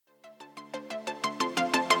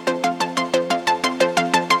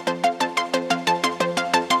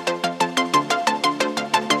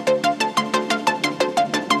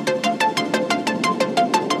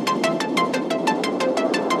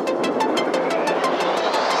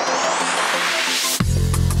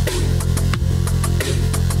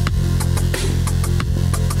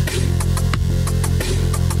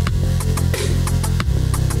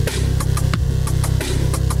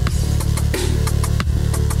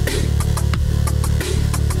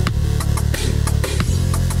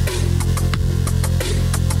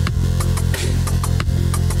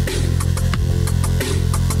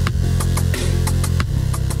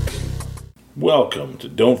Welcome to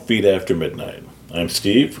Don't Feed After Midnight. I'm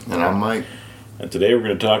Steve. And I'm Mike. And today we're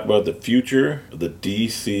going to talk about the future of the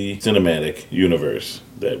DC cinematic universe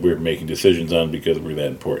that we're making decisions on because we're that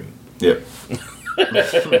important. Yep.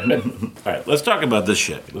 Alright, let's talk about this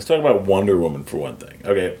shit. Let's talk about Wonder Woman for one thing.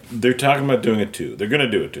 Okay, they're talking about doing it too. They're going to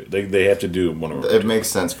do it too. They have to do Wonder Woman. It makes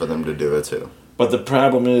sense for them to do it too. But the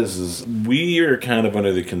problem is we are kind of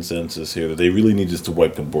under the consensus here that they really need us to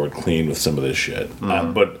wipe the board clean with some of this shit.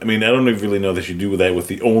 But, I mean, I don't really know they should do that with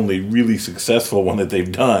the only really successful one that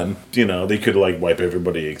they've done. You know, they could, wipe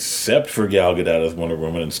everybody except for Gal Gadot as Wonder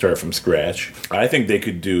Woman and start from scratch. I think they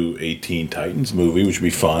could do a Teen Titans movie, which would be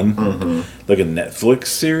fun. Mm-hmm. Like a Netflix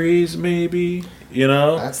series, maybe, you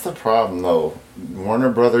know? That's the problem, though. Warner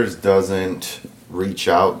Brothers doesn't reach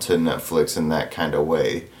out to Netflix in that kind of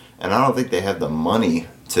way. And I don't think they have the money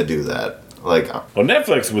to do that. Well,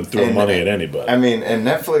 Netflix would throw money at anybody. I mean, and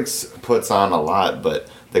Netflix puts on a lot, but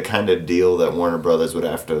the kind of deal that Warner Brothers would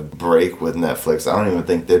have to break with Netflix, I don't even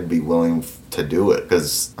think they'd be willing to do it.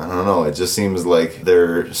 Because, I don't know, it just seems like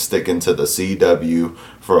they're sticking to the CW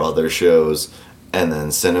for other shows, and then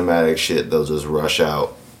cinematic shit they'll just rush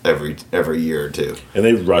out every year or two. And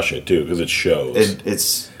they rush it, too, because it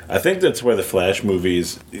shows. I think that's why the Flash movie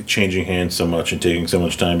is changing hands so much and taking so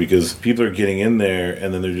much time, because people are getting in there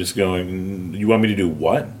and then they're just going, you want me to do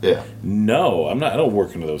what? Yeah. No, I don't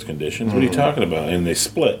work under those conditions. Mm-hmm. What are you talking about? And they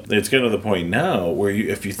split. It's getting to the point now where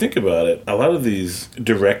if you think about it, a lot of these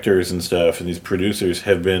directors and stuff and these producers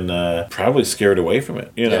have been probably scared away from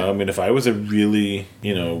it. You know, I mean, if I was a really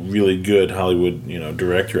good Hollywood,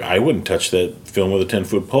 director, I wouldn't touch that film with a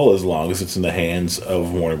 10-foot pole as long as it's in the hands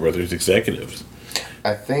of Warner Brothers executives.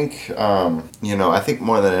 I think, I think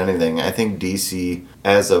more than anything, I think DC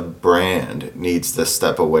as a brand needs to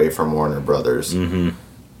step away from Warner Brothers.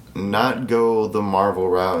 Mm-hmm. Not go the Marvel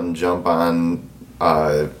route and jump on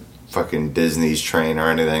fucking Disney's train or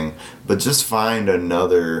anything, but just find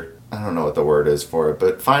another, I don't know what the word is for it,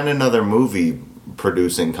 but find another movie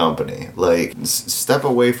producing company. Step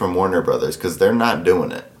away from Warner Brothers, because they're not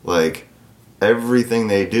doing it. Everything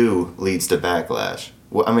they do leads to backlash.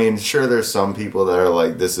 Well, I mean, sure, there's some people that are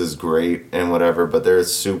like, this is great and whatever, but they're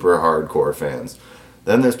super hardcore fans.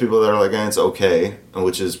 Then there's people that are like, it's okay,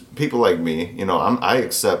 which is people like me. I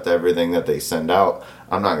accept everything that they send out.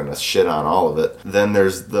 I'm not going to shit on all of it. Then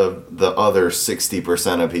there's the other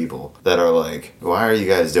 60% of people that are like, why are you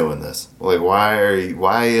guys doing this?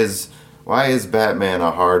 Why is Batman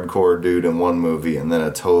a hardcore dude in one movie and then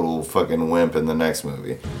a total fucking wimp in the next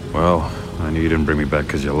movie? Well, I knew you didn't bring me back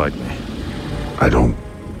because you like me. I don't.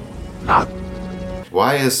 Not.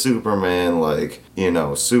 Why is Superman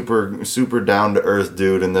super down to earth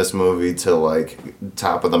dude in this movie to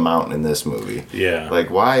top of the mountain in this movie? Yeah.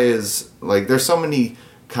 Why is there's so many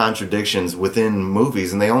contradictions within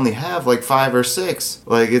movies and they only have 5 or 6.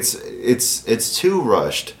 It's too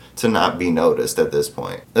rushed to not be noticed at this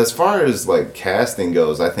point. As far as casting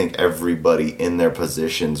goes, I think everybody in their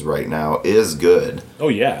positions right now is good. Oh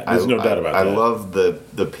yeah, there's no doubt about that. I love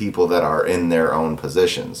the people that are in their own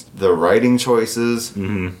positions. The writing choices,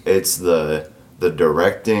 it's the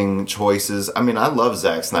directing choices. I mean, I love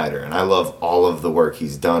Zack Snyder and I love all of the work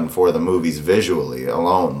he's done for the movies visually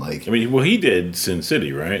alone. He did Sin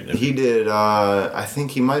City, right? He did. I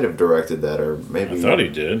think he might have directed that, or maybe I thought he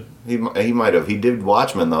did. He might have. He did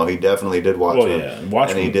Watchmen, though. He definitely did Watchmen. Oh, yeah.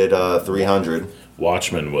 Watchmen. And he did 300.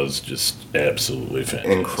 Watchmen was just absolutely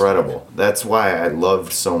fantastic. Incredible. That's why I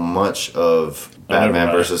loved so much of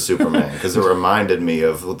Batman vs. Superman, because it reminded me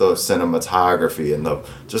of the cinematography and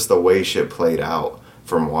the way shit played out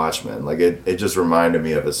from Watchmen. It just reminded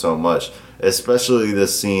me of it so much. Especially the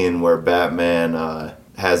scene where Batman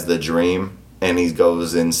has the dream and he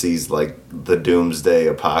goes and sees the doomsday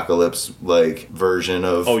apocalypse version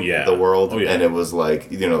of the world. And it was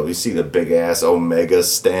you see the big ass Omega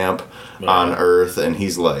stamp on Earth, and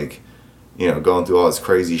he's going through all this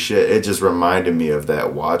crazy shit. It just reminded me of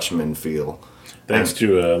that Watchmen feel. Thanks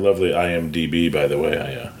to lovely IMDb, by the way.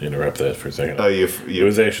 I interrupt that for a second. Oh, it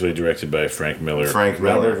was actually directed by Frank Miller.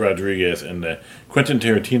 Robert Rodriguez, and Quentin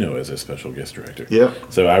Tarantino as a special guest director.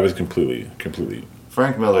 Yep. So I was completely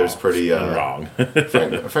Frank Miller's pretty wrong.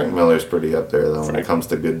 Frank Miller's pretty up there though when it comes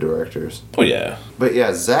to good directors. Oh yeah. But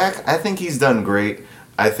yeah, Zack, I think he's done great.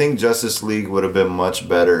 I think Justice League would have been much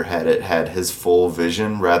better had it had his full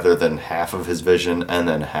vision rather than half of his vision and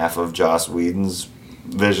then half of Joss Whedon's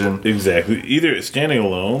vision. Exactly. Either standing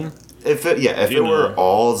alone. If it were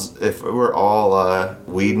all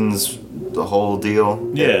Whedon's the whole deal,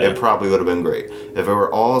 it probably would have been great. If it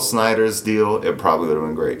were all Snyder's deal, it probably would have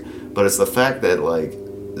been great. But it's the fact that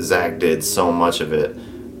Zack did so much of it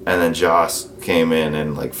and then Joss came in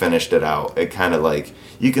and like finished it out, it kind of like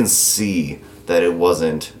you can see that it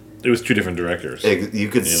wasn't. It was two different directors. You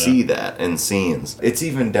could see that in scenes. It's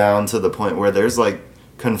even down to the point where there's like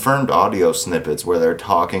confirmed audio snippets where they're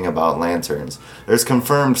talking about lanterns. There's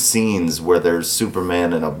confirmed scenes where there's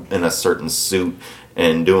Superman in a certain suit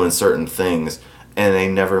and doing certain things, and they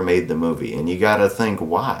never made the movie. And you gotta think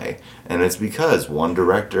why. And it's because one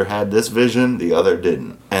director had this vision, the other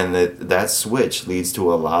didn't. And that switch leads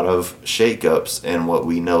to a lot of shakeups in what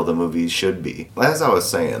we know the movies should be. As I was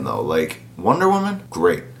saying though, like Wonder Woman,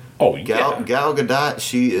 great. Oh yeah, Gal Gadot,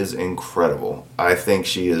 she is incredible. I think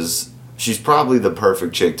she's probably the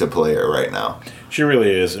perfect chick to play her right now. She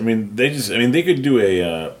really is. I mean, they could do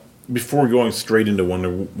a before going straight into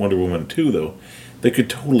Wonder Woman 2 though. They could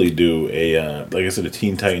totally do a like I said, a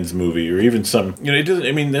Teen Titans movie, or even some. It doesn't.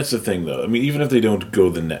 I mean, that's the thing though. I mean, even if they don't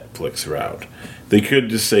go the Netflix route, they could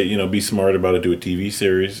just say, be smart about it. Do a TV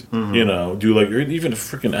series. Mm-hmm. Do like, or even a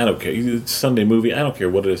freaking, I don't care, Sunday movie. I don't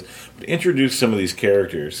care what it is. But introduce some of these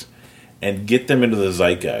characters and get them into the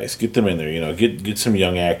zeitgeist. Get them in there. Get some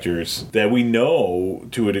young actors that we know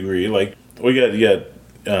to a degree. Like we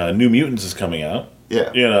got New Mutants is coming out.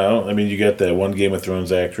 Yeah. I mean, you got that one Game of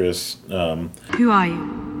Thrones actress. Who are you?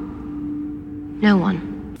 No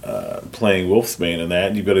one. Playing Wolfsbane and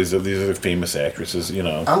that. You've got these other famous actresses,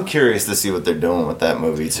 I'm curious to see what they're doing with that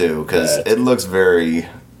movie, too, because it looks very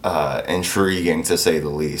intriguing, to say the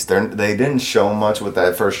least. They didn't show much with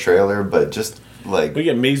that first trailer, but just, like... We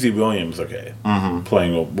got Maisie Williams, playing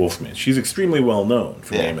Wolfsbane. She's extremely well known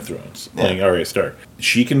from Game of Thrones, playing Arya Stark.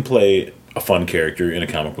 She can play a fun character in a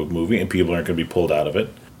comic book movie, and people aren't going to be pulled out of it.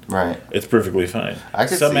 Right. It's perfectly fine.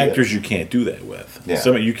 Some actors you can't do that with.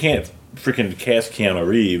 Yeah. You can't freaking cast Keanu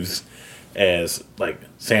Reeves as, like,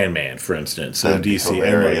 Sandman, for instance, in DC.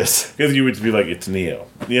 Hilarious. Because you would be like, it's Neo.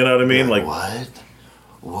 You know what I mean? Like, what?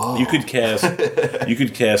 Whoa. You could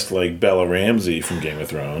cast like Bella Ramsey from Game of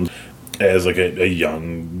Thrones as like a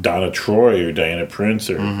young Donna Troy or Diana Prince,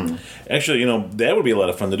 or actually, that would be a lot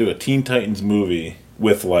of fun to do, a Teen Titans movie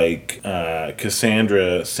with like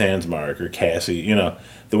Cassandra Sandsmark or Cassie,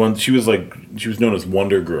 the one she was known as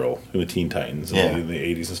Wonder Girl in the Teen Titans in the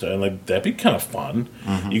 80s and stuff, and like that'd be kind of fun.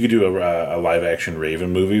 You could do a live action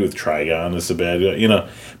Raven movie with Trigon as the bad guy,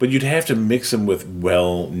 but you'd have to mix them with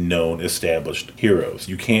well known established heroes.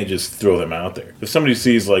 You can't just throw them out there. If somebody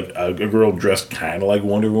sees like a girl dressed kind of like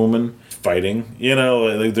Wonder Woman fighting, they're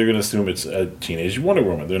going to assume it's a teenage Wonder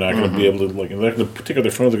Woman. They're not going to be able to, like, they're not going to pick up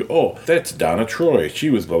their phones and go, oh, that's Donna Troy.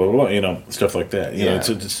 She was blah, blah, blah, stuff like that. It's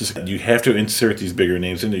just, you have to insert these bigger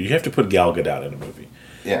names in there. You have to put Gal Gadot in a movie.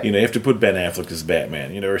 Yeah. You have to put Ben Affleck as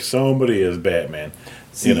Batman, or somebody as Batman.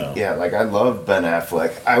 Yeah, like I love Ben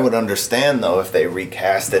Affleck. I would understand though if they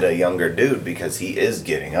recasted a younger dude, because he is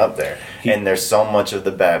getting up there. And there's so much of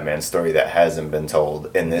the Batman story that hasn't been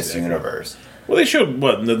told in this universe. Well, they showed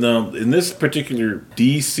in this particular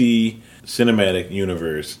DC cinematic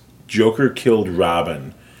universe, Joker killed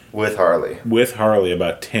Robin with Harley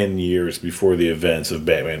about 10 years before the events of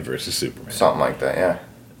Batman vs. Superman. Something like that, yeah.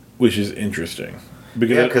 Which is interesting.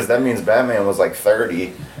 Because that means Batman was like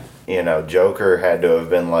 30. Joker had to have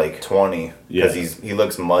been like 20, because he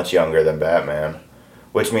looks much younger than Batman.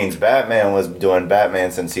 Which means Batman was doing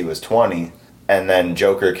Batman since he was 20, and then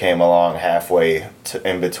Joker came along halfway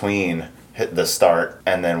in between the start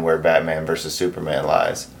and then where Batman versus Superman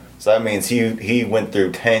lies. So that means he went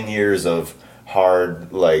through 10 years of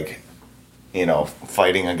hard, like,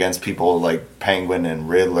 fighting against people like Penguin and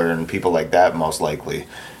Riddler and people like that, most likely.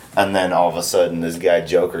 And then all of a sudden this guy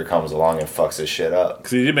Joker comes along and fucks his shit up.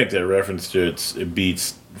 Because he did make that reference to it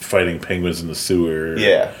beats fighting penguins in the sewer.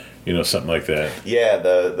 Yeah. Something like that. Yeah,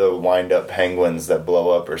 the wind-up penguins that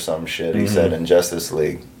blow up or some shit, he said in Justice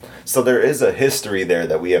League. So there is a history there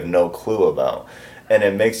that we have no clue about. And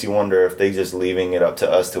it makes you wonder if they just leaving it up to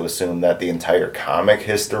us to assume that the entire comic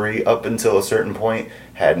history up until a certain point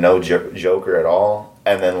had no Joker at all.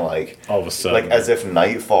 And then, like, all of a sudden, like, as if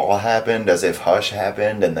Nightfall happened, as if Hush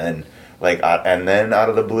happened, and then, like, and then out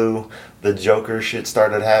of the blue, the Joker shit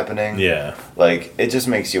started happening. Yeah. Like, it just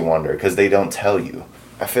makes you wonder, because they don't tell you.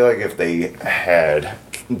 I feel like if they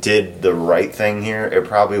did the right thing here, it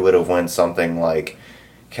probably would have went something like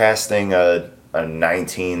casting a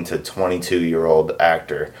 19 to 22-year-old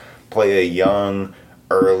actor play a young,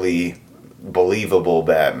 early, believable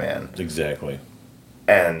Batman. Exactly.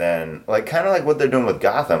 And then, like, kind of like what they're doing with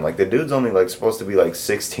Gotham. Like, the dude's only, like, supposed to be, like,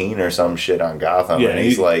 16 or some shit on Gotham. Yeah, and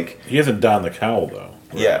he's, like... He hasn't donned the cowl, though.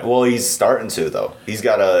 Yeah, well, he's starting to though. He's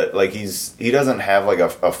got he doesn't have like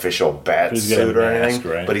a official bat suit or anything,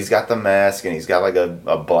 right? But he's got the mask and he's got like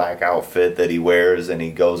a black outfit that he wears, and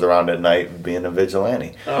he goes around at night being a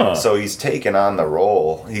vigilante. Oh. So he's taken on the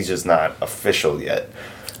role. He's just not official yet.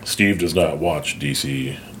 Steve does not watch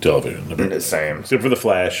DC television. Same. Except for The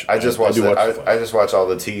Flash. I just watch The Flash. I just watch all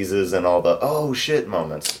the teases and all the oh shit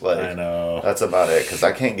moments. Like I know. that's about it because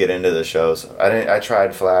I can't get into the shows. I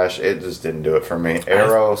tried Flash, it just didn't do it for me.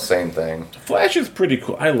 Arrow, same thing. Flash is pretty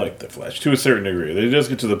cool. I like The Flash to a certain degree. It does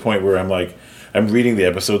get to the point where I'm reading the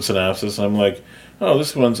episode synopsis and I'm like, oh,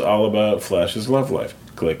 this one's all about Flash's love life.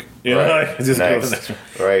 Click. You know, Right. I just go to the Next. next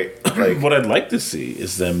one. Right. Like What I'd like to see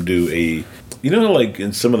is them do like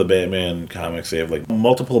in some of the Batman comics, they have like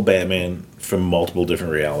multiple Batman from multiple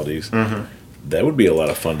different realities. Mm-hmm. That would be a lot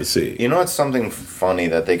of fun to see. you know what's something funny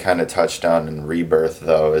that they kind of touched on in Rebirth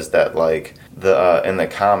though is that like the in the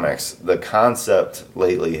comics the concept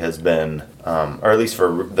lately has been or at least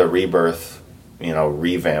for the Rebirth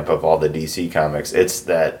revamp of all the DC comics, it's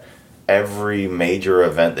that every major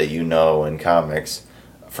event that you know in comics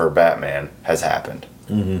for Batman has happened.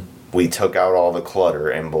 Mm-hmm. We took out all the clutter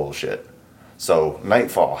and bullshit. So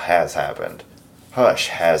Nightfall has happened. Hush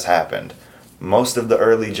has happened. Most of the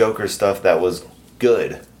early Joker stuff that was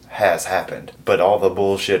good has happened. But all the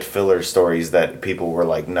bullshit filler stories that people were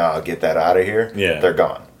like, nah, get that out of here, they're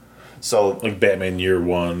gone. So Like Batman Year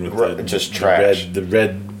One with just trash. The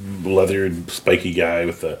red leathered spiky guy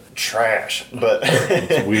with the trash. But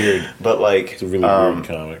it's weird. But like It's a really weird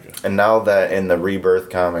comic. and now that in the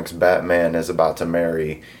Rebirth comics Batman is about to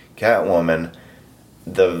marry Catwoman,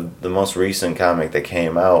 the most recent comic that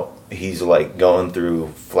came out, he's like going through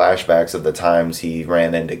flashbacks of the times he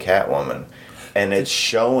ran into Catwoman, and it's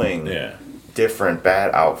showing different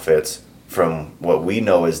bat outfits from what we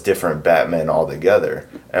know as different Batmen altogether,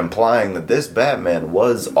 implying that this Batman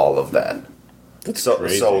was all of that. That's So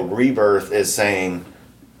crazy. so Rebirth is saying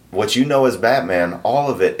what you know as Batman, all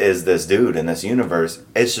of it is this dude in this universe.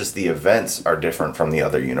 It's just the events are different from the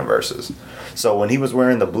other universes. So when he was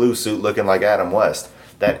wearing the blue suit looking like Adam West,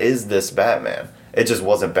 that is this Batman. It just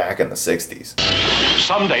wasn't back in the 60s.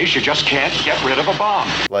 Some days you just can't get rid of a bomb.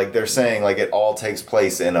 Like they're saying like it all takes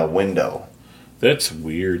place in a window. That's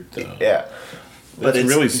weird though. Yeah. But That's it's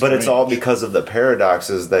really but it's all strange. because of the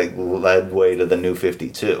paradoxes that led way to the New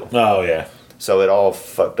 52. Oh yeah. So it all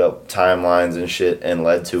fucked up timelines and shit and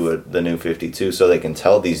led to the New 52 so they can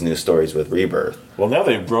tell these new stories with Rebirth. Well, now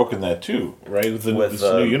they've broken that too, right? With this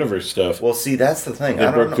new universe stuff. Well, see, that's the thing. They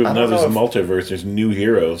I don't broke know, through. I Now don't there's a know multiverse. There's new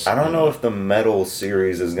heroes. I don't know if the Metal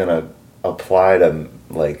series is going to apply to,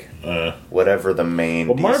 like, whatever the main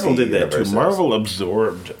Well, Marvel DC did that too. universe is. Marvel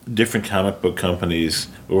absorbed different comic book companies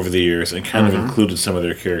over the years and kind of included some of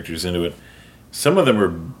their characters into it. Some of them were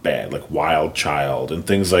bad, like Wild Child and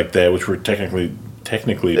things like that, which were technically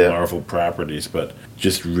Marvel properties, but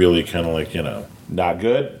just really kind of like not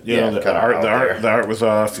good. You know, the kinda art, out there. the art was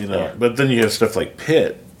off. Yeah. But then you have stuff like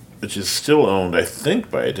Pitt, which is still owned, I think,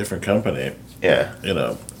 by a different company. Yeah.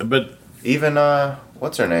 But Even,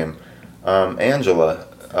 what's her name? Angela.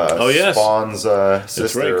 yes. Spawn's that's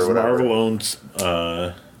sister right. or 'Cause whatever. Marvel owns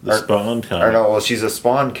the Spawn comic. Or no, well, she's a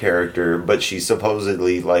Spawn character, but she's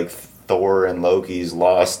supposedly like Thor and Loki's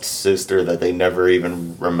lost sister that they never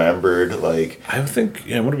even remembered. Like I think.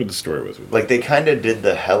 Yeah, I wonder what the story was. With Like they kind of did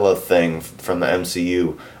the Hela thing from the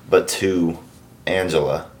MCU, but to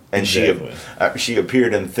Angela, and Exactly. she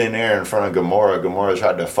appeared in thin air in front of Gamora. Gamora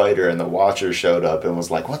tried to fight her, and the Watcher showed up and was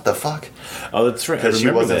like, "What the fuck?" Oh, that's right. I Because she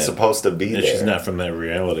remember wasn't that. supposed to be Yeah, there. she's not from that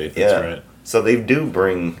reality. That's Yeah. right. So they do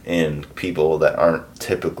bring in people that aren't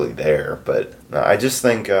typically there, but no, I just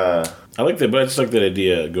think, I like that, but I just like that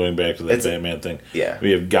idea going back to that It's- Batman thing. yeah.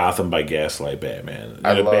 We have Gotham by Gaslight Batman.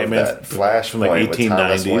 I love Batman that Flashpoint from like with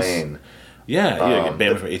Thomas 1890s. Wayne. Yeah, you get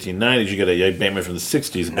Batman from 1890s. You got a Batman from the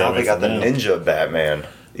 60s. and Now Batman they got the from now. Ninja Batman.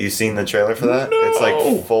 You seen the trailer for that? It's No.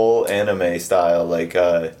 like full anime style. Like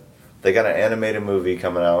they got an animated movie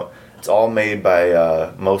coming out. It's all made by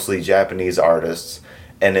mostly Japanese artists,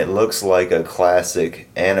 and it looks like a classic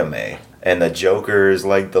anime. And the Joker is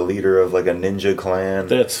like the leader of like a ninja clan.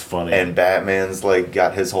 That's funny. And Batman's like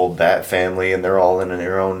got his whole Bat family, and they're all in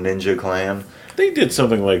their own ninja clan. They did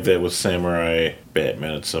something like that with Samurai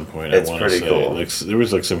Batman at some point. It's I wanna pretty say. cool. Like, there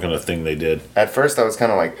was like some kind of thing they did. At first, I was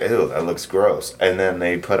kind of like, ew, that looks gross. And then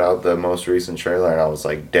they put out the most recent trailer, and I was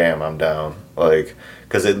like, damn, I'm down. Like,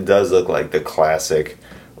 because it does look like the classic,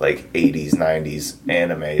 like, 80s, 90s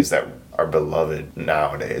animes that are beloved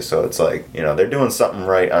nowadays. So it's like, they're doing something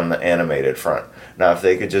right on the animated front. Now, if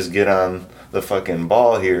they could just get on the fucking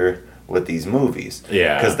ball here with these movies.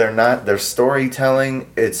 Yeah. Because they're not, their storytelling,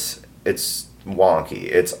 it's wonky.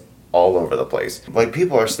 It's all over the place. Like,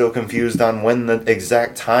 people are still confused on when the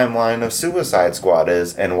exact timeline of Suicide Squad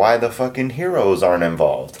is and why the fucking heroes aren't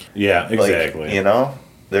involved. Yeah, exactly. Like, you know?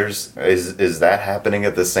 Is that happening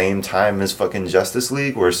at the same time as fucking Justice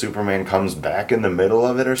League, where Superman comes back in the middle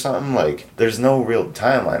of it or something? Like, there's no real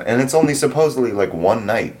timeline. And it's only supposedly like one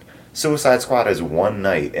night. Suicide Squad is one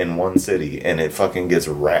night in one city, and it fucking gets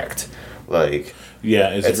wrecked. Like,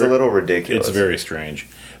 yeah, it's a little ridiculous. It's very strange.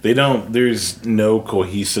 There's no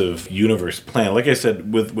cohesive universe plan. Like I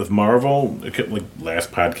said, with Marvel, like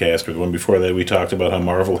last podcast or the one before that, we talked about how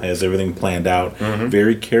Marvel has everything planned out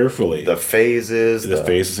very carefully. The phases.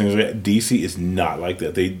 Things like that. DC is not like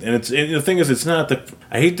that. And the thing is, it's not the...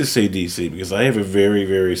 I hate to say DC, because I have a very,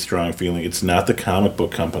 very strong feeling it's not the comic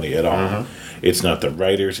book company at all. It's not the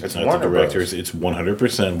writers, it's not Warner the directors, Bros. It's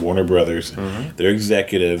 100% Warner Brothers. Their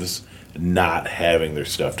executives not having their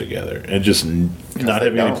stuff together and just not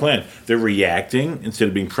having any plan. They're reacting instead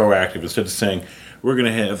of being proactive. Instead of saying, we're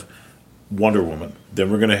going to have Wonder Woman,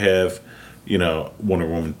 then we're going to have, Wonder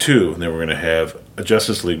Woman 2, and then we're going to have a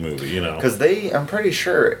Justice League movie, Because I'm pretty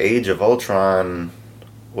sure Age of Ultron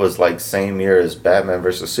was like same year as Batman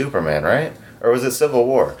vs. Superman, right? Or was it Civil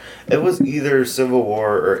War? It was either Civil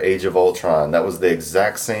War or Age of Ultron. That was the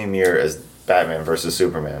exact same year as Batman vs.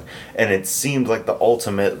 Superman. And it seemed like the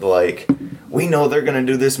ultimate, like, we know they're going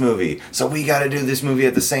to do this movie, so we got to do this movie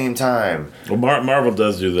at the same time. Well, Marvel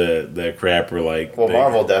does do that crap where, like... Well,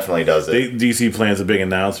 Marvel definitely does it. DC plans a big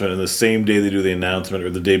announcement, and the same day they do the announcement,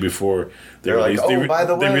 or the day before, They're like, by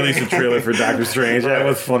the way... They released a trailer for Doctor Strange. Right. That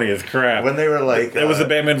was funny as crap. When they were like... That was the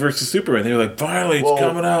Batman vs. Superman. They were like, finally, it's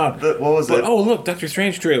coming out. What was it? Oh, look, Doctor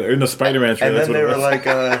Strange trailer. Or no, Spider-Man trailer. And then they were like...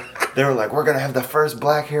 we're going to have the first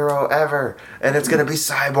black hero ever, and it's going to be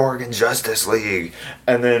Cyborg in Justice League.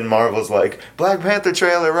 And then Marvel's like, Black Panther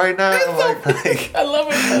trailer right now. I love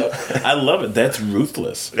it, though. I love it. That's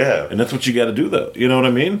ruthless. Yeah. And that's what you got to do, though. You know what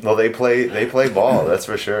I mean? Well, they play ball, that's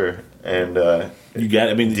for sure. And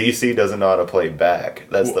DC doesn't know how to play back.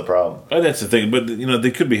 That's the problem. That's the thing. But, they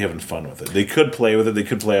could be having fun with it. They could play with it. They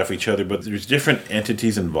could play off each other. But there's different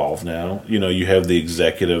entities involved now. You have the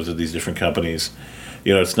executives of these different companies.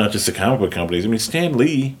 It's not just the comic book companies. I mean, Stan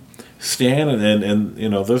Lee, and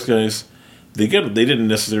those guys, they didn't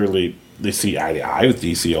necessarily... They see eye to eye with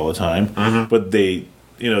DC all the time, but they,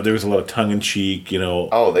 there was a lot of tongue in cheek,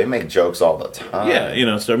 Oh, they make jokes all the time.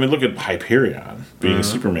 Yeah, so I mean, look at Hyperion being a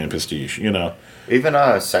Superman pastiche,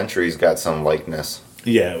 Even Sentry's got some likeness.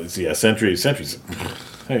 Yeah, Sentry's.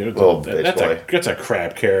 Hey, little bitch boy. That's a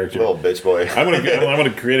crap character. Little bitch boy. I'm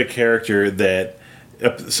gonna create a character that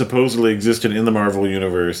supposedly existed in the Marvel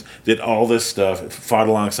universe, did all this stuff, fought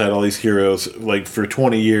alongside all these heroes like for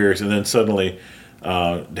 20 years, and then suddenly.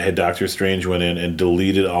 Had Doctor Strange went in and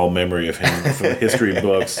deleted all memory of him from the history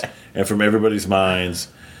books and from everybody's minds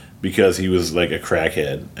because he was like a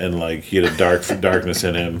crackhead and like he had a darkness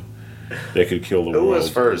in him that could kill the world. Who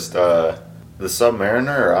was first, the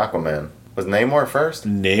Submariner or Aquaman? Was Namor first?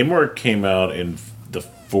 Namor came out in the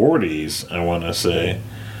 40s, I want to say.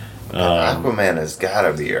 Aquaman has got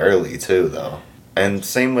to be early too, though. And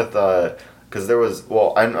same with because there was,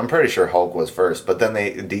 I'm pretty sure Hulk was first, but then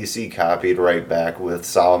DC copied right back with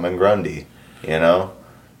Solomon Grundy, I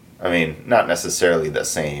mean, not necessarily the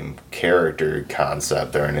same character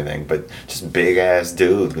concept or anything, but just big ass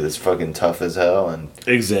dude that's fucking tough as hell and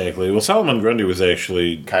exactly. Well, Solomon Grundy was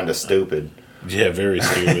actually kind of stupid. Yeah, very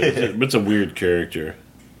stupid. But it's a weird character.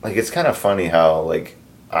 Like, it's kind of funny how like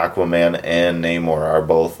Aquaman and Namor are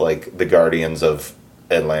both like the guardians of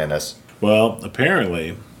Atlantis. Well,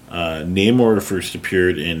 apparently. Namor first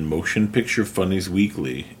appeared in Motion Picture Funnies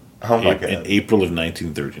Weekly in April of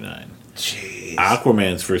 1939. Jeez.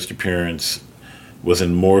 Aquaman's first appearance was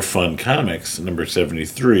in More Fun Comics, number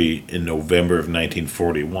 73, in November of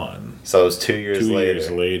 1941. So it was 2 years later. 2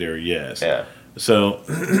 years later, yes. Yeah. So...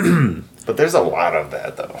 But there's a lot of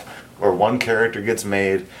that, though, where one character gets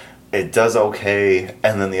made, it does okay,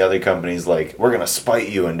 and then the other company's like, we're going to spite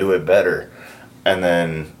you and do it better. And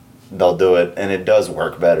then... they'll do it, and it does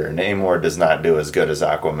work better. Namor does not do as good as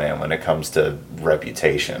Aquaman when it comes to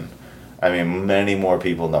reputation. I mean, many more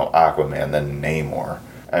people know Aquaman than Namor.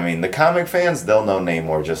 I mean, the comic fans, they'll know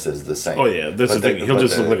Namor just as the same. Oh, yeah, that's the thing. He'll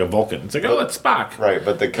just look like a Vulcan. It's like, oh, it's Spock. Right,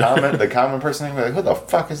 but the common person will be like, who the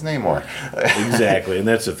fuck is Namor? Exactly, and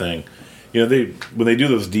that's the thing. When they do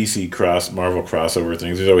those DC Marvel crossover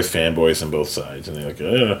things, there's always fanboys on both sides, and they're like,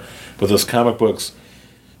 ugh. But those comic books...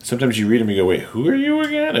 Sometimes you read them and you go, wait, who are you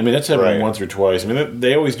again? I mean, that's happened once or twice. I mean,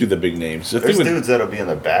 they always do the big names. There's dudes that'll be in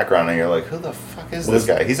the background and you're like, who the fuck is this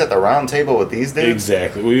guy? He's at the round table with these dudes?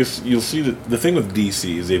 Exactly. Well, you'll see the thing with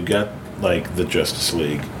DC is they've got, like, the Justice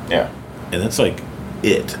League. Yeah. and that's like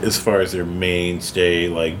it as far as their mainstay,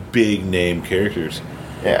 like big name characters.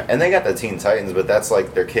 Yeah, and they got the Teen Titans, but that's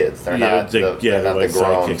like their kids. They're not the like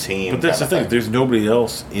grown sidekicks. team. But that's the thing. There's nobody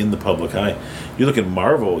else in the public eye. You look at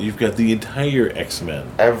Marvel, you've got the entire X-Men.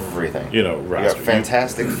 Everything. You know, you got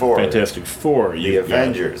Fantastic Four. Fantastic Four. The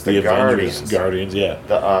Avengers. The Guardians. Guardians, yeah.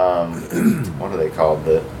 The, what are they called?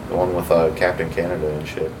 The one with Captain Canada and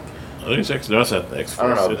shit. I think it's X. No, it's not the X-Force.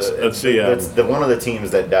 I don't know. It's the one of the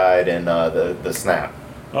teams that died in the Snap.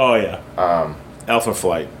 Oh, yeah. Alpha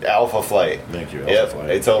Flight. Alpha Flight. Thank you, Alpha Flight.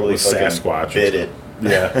 They totally With fucking Sasquatch did it.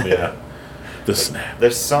 Yeah, yeah. The Snap.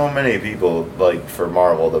 There's so many people, like, for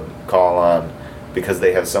Marvel to call on because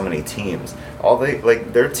they have so many teams.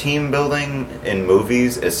 Their team building in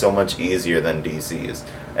movies is so much easier than DC's.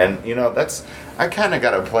 And, you know, I kind of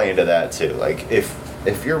got to play into that, too. Like,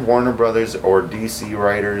 if you're Warner Brothers or DC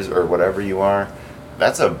writers or whatever you are,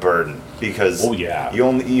 that's a burden because you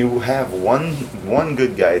have one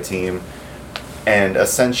good guy team and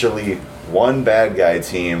essentially one bad guy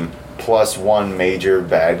team plus one major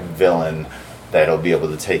bad villain that'll be able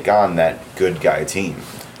to take on that good guy team.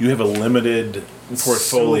 You have a limited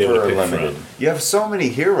portfolio. Super limited. You have so many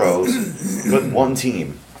heroes, but one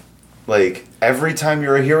team. Like, every time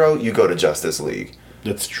you're a hero, you go to Justice League.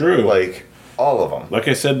 That's true. Like, all of them. Like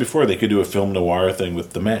I said before, they could do a film noir thing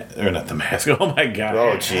with the mask. Or not the mask. Oh, my God.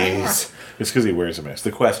 Oh, jeez. It's because he wears a mask.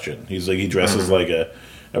 The Question. He's like, he dresses like a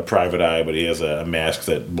private eye, but he has a mask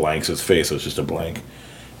that blanks his face, so it's just a blank.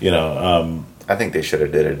 You know, I think they should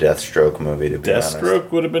have did a Deathstroke movie, to be honest.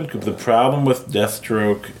 Deathstroke would have been... The problem with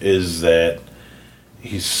Deathstroke is that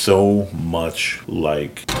he's so much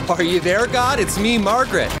like... Are you there, God? It's me,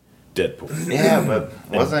 Margaret. Deadpool. Yeah, but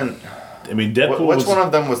wasn't... I mean, Deadpool... Which one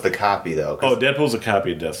of them was the copy, though? Oh, Deadpool's a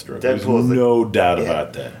copy of Deathstroke. There's no doubt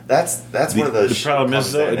about that. That's where the problem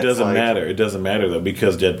is, though, it doesn't matter. It doesn't matter, though,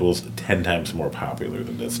 because Deadpool's 10 times more popular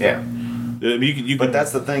than Deathstroke. Yeah. But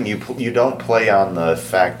that's the thing. You don't play on the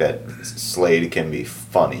fact that Slade can be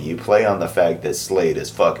funny. You play on the fact that Slade is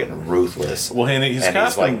fucking ruthless. Well, and he's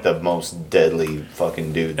like the most deadly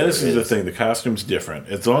fucking dude. And this is the thing. The costume's different.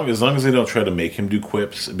 As long as they don't try to make him do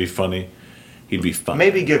quips and be funny, he'd be fun.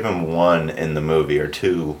 Maybe give him one in the movie or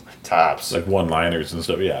two tops, like one-liners and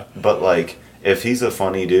stuff. Yeah. But like, if he's a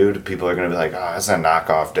funny dude, people are gonna be like, "Oh, that's a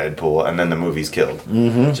knockoff Deadpool," and then the movie's killed,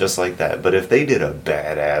 just like that. But if they did a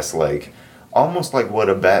badass, like, almost like what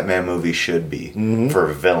a Batman movie should be for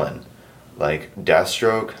a villain, like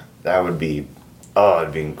Deathstroke, that would be,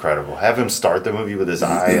 it'd be incredible. Have him start the movie with his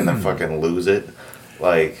eye and then fucking lose it.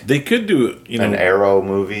 Like, they could do, an Arrow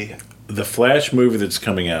movie. The Flash movie that's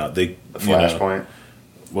coming out. The Flashpoint.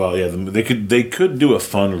 Well, yeah, they could do a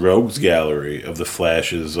fun rogues gallery of the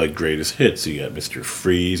Flash's like greatest hits. You got Mr.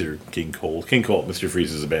 Freeze or King Cold. Mr.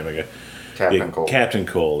 Freeze is a Batman guy. Captain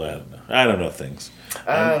Cold. I don't know things.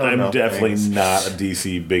 I'm definitely not a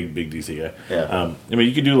big DC guy. Yeah. I mean,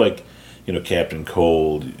 you could do like, Captain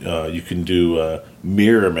Cold. You can do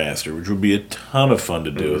Mirror Master, which would be a ton of fun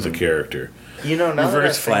to do as a character. Now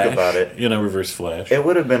Reverse that I think about it, Reverse Flash. It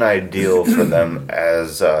would have been ideal for them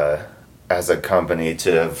as a company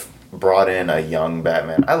to have brought in a young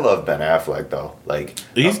Batman. I love Ben Affleck though. Like,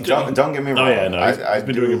 don't get me wrong. Oh, yeah, no, I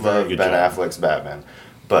do love Ben Affleck's Batman,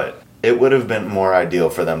 but it would have been more ideal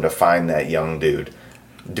for them to find that young dude.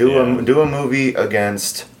 Do a movie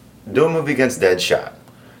against Deadshot.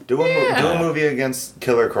 Do a movie against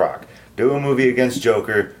Killer Croc. Do a movie against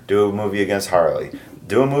Joker. Do a movie against Harley.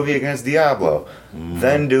 Do a movie against Diablo.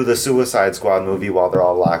 Then do the Suicide Squad movie while they're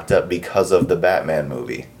all locked up because of the Batman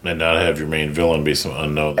movie. And not have your main villain be some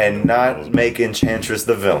unknown. And not make Enchantress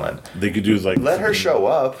the villain. They could do like... Let her show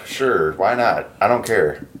up. Sure. Why not? I don't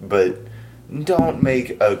care. But don't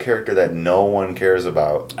make a character that no one cares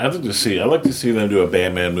about. I'd like to see them do a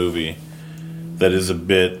Batman movie that is a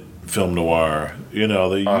bit film noir. You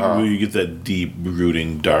get that deep,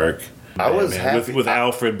 brooding, dark... I was happy with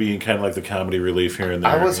Alfred being kind of like the comedy relief here and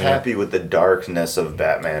there. I was happy with the darkness of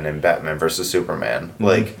Batman and Batman versus Superman.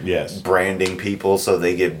 Like, branding people so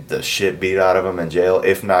they get the shit beat out of them in jail,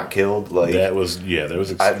 if not killed. Like, that was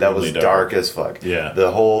dark as fuck. Yeah,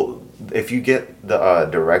 if you get the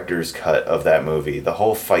director's cut of that movie, the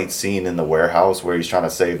whole fight scene in the warehouse where he's trying to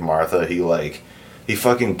save Martha, he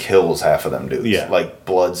fucking kills half of them dudes. Yeah. Like,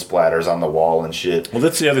 blood splatters on the wall and shit. Well,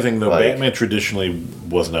 that's the other thing, though. Like, Batman traditionally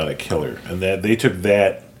was not a killer. And that they took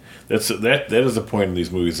that... That is a point in these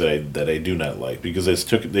movies that I do not like. Because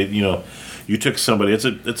you took somebody...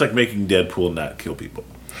 It's like making Deadpool not kill people.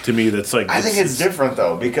 To me, that's like... I think it's different,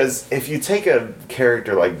 though. Because if you take a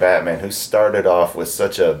character like Batman, who started off with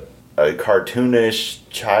such a cartoonish,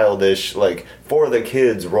 childish, like, for the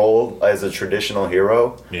kids role as a traditional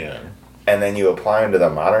hero... Yeah. and then you apply him to the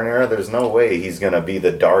modern era, there's no way he's gonna be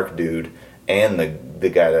the dark dude and the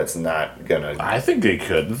guy that's not gonna. I think they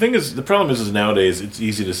could. The problem is nowadays it's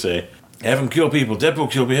easy to say, have him kill people, Deadpool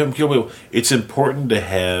kill people, have him kill people. It's important to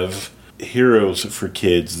have heroes for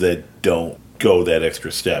kids that don't go that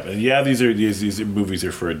extra step. And yeah, these movies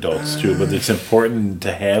are for adults too, but it's important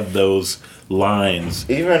to have those lines.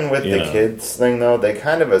 Even with the kids thing though, they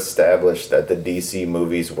kind of established that the DC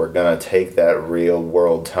movies were gonna take that real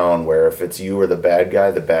world tone where if it's you or the bad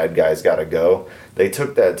guy's gotta go. They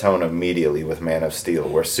took that tone immediately with Man of Steel,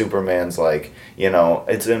 where Superman's like,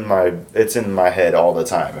 it's in my head all the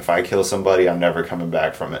time. If I kill somebody, I'm never coming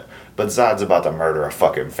back from it. But Zod's about to murder a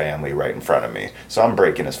fucking family right in front of me, so I'm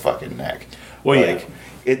breaking his fucking neck. Well,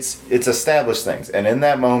 it's established things, and in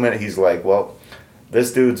that moment, he's like, well,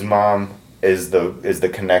 this dude's mom is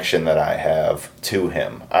the connection that I have to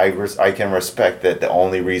him. I can respect that the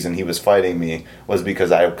only reason he was fighting me was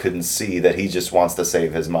because I couldn't see that he just wants to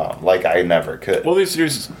save his mom, like I never could. Well,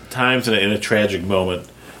 there's times in a tragic moment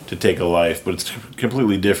to take a life, but it's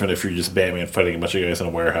completely different if you're just Batman fighting a bunch of guys in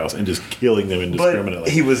a warehouse and just killing them indiscriminately.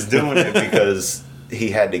 But he was doing it because he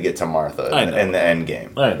had to get to Martha in the end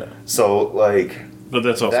game. I know. So, but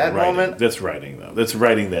that's also that writing. moment. That's writing, though. That's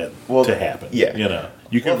writing that to happen. Yeah.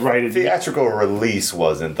 You could write it. Theatrical release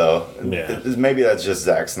wasn't, though. Yeah. Maybe that's just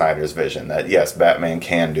Zack Snyder's vision that, yes, Batman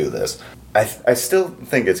can do this. I still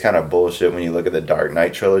think it's kind of bullshit when you look at the Dark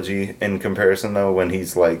Knight trilogy in comparison, though, when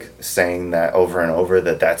he's, saying that over and over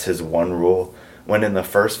that that's his one rule. When in the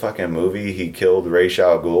first fucking movie, he killed Ra's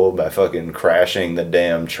al Ghul by fucking crashing the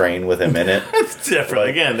damn train with him in it. That's different.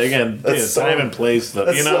 Again, time and place.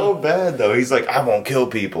 That's so bad, though. He's like, I won't kill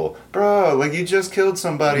people. Bro, you just killed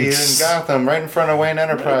somebody in Gotham right in front of Wayne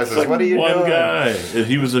Enterprises. What are you doing? One guy.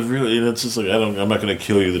 He was it's just I'm not going to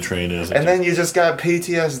kill you, the train is. And then you just got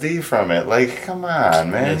PTSD from it. Come on,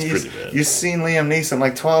 man. That's pretty bad. You've seen Liam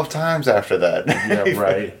Neeson 12 times after that. Yeah,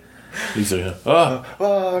 right. He's like,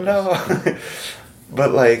 oh no.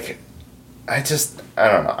 But I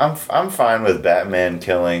don't know. I'm fine with Batman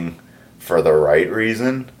killing for the right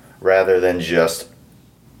reason rather than just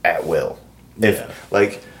at will. Yeah.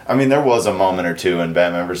 There was a moment or two in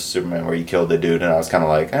Batman vs Superman where he killed the dude, and I was kind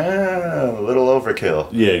of a little overkill.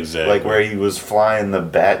 Yeah, exactly. Where he was flying the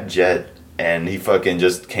Bat jet. And he fucking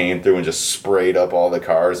just came through and just sprayed up all the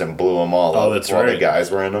cars and blew them all up that's while right. the guys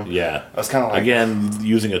were in them. Yeah. I was kind of again,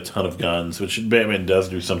 using a ton of guns, which Batman does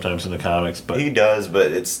do sometimes in the comics. But he does,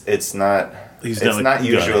 but it's not not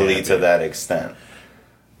usually to that extent.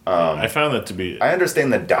 I found that to be I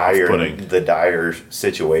understand the dire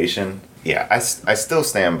situation. Yeah, I still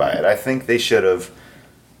stand by it. I think they should have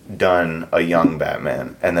done a young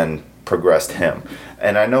Batman and then progressed him.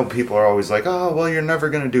 And I know people are always like, oh, well, you're never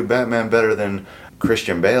going to do Batman better than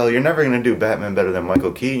Christian Bale. You're never going to do Batman better than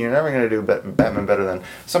Michael Keaton. You're never going to do Batman better than...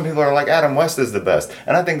 Some people are like, Adam West is the best.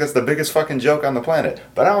 And I think that's the biggest fucking joke on the planet.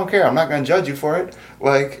 But I don't care. I'm not going to judge you for it.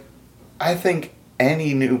 I think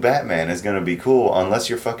any new Batman is going to be cool unless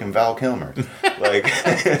you're fucking Val Kilmer.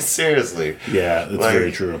 Seriously. Yeah, that's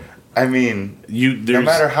very true. I mean, no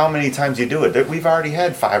matter how many times you do it, we've already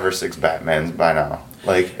had 5 or 6 Batmans by now.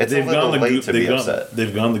 It's a little late to be upset.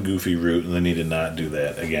 They've gone the goofy route, and they need to not do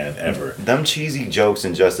that again, ever. Them cheesy jokes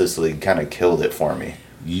in Justice League kind of killed it for me.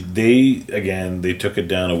 They took it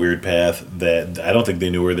down a weird path that I don't think they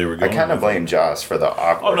knew where they were going. I kind of blame Joss for the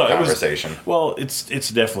awkward conversation. It's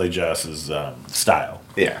definitely Joss's style.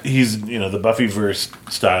 Yeah. He's, the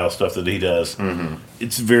Buffyverse style stuff that he does. Mm-hmm.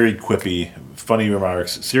 It's very quippy, funny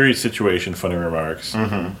remarks, serious situation, funny remarks.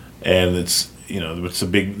 Mm-hmm. And it's... what's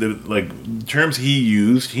terms he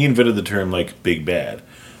used, he invented the term big bad.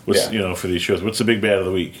 For these shows, what's the big bad of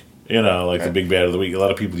the week? The big bad of the week. A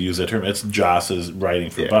lot of people use that term. It's Joss's writing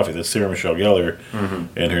for Buffy. That's Sarah Michelle Gellar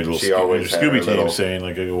and her little Scooby team saying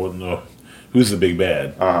no, who's the big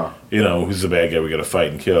bad? Who's the bad guy we got to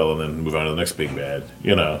fight and kill, and then move on to the next big bad.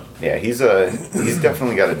 Yeah, he's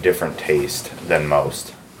definitely got a different taste than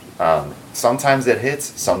most. Sometimes it hits,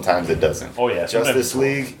 sometimes it doesn't. Oh yeah, Justice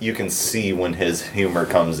League, you can see when his humor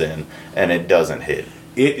comes in, and it doesn't hit.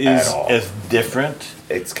 It is as different.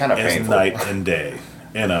 It's kind of painful. Night and day.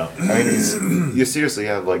 You seriously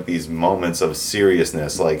have these moments of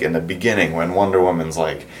seriousness, in the beginning when Wonder Woman's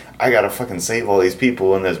like, I gotta fucking save all these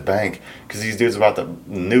people in this bank because these dudes about to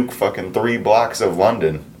nuke fucking 3 blocks of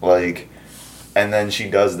London, and then she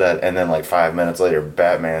does that, and then 5 minutes later,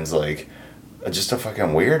 Batman's just a fucking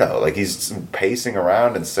weirdo. He's pacing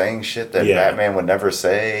around and saying shit that Batman would never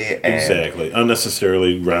say. And exactly.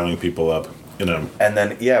 Unnecessarily riling people up. And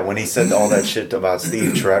then, when he said all that shit about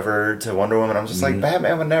Steve Trevor to Wonder Woman, I'm just like,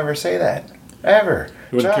 Batman would never say that. Ever.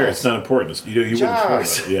 He wouldn't care. Joss. It's not important. He wouldn't care about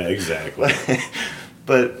Joss. it. Yeah, exactly.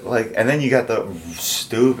 But like, and then you got the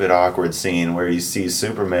stupid awkward scene where you see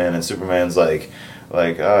Superman and Superman's like,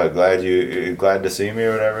 oh, glad to see me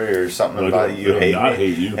or whatever, or something Like, about you hate not me.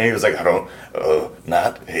 hate you. And he was like, I don't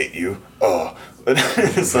not hate you. Oh,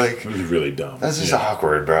 it's like, It was really dumb. that's just Yeah.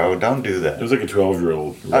 awkward, bro. Don't do that. It was like a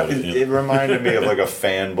 12-year-old. It reminded me of like a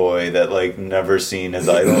fanboy that like never seen his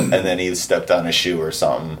idol, and then he stepped on a shoe or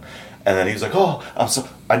something, and then he was like, "Oh,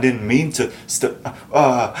 I didn't mean to step,"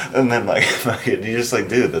 and then like you're just like,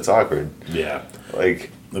 dude, that's awkward. Yeah.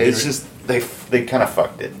 Like it's just they kind of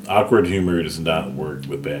fucked it. Awkward humor does not work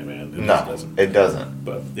with Batman. It just No, doesn't. it doesn't.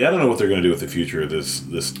 But yeah, I don't know what they're going to do with the future of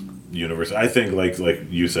this universe. I think, like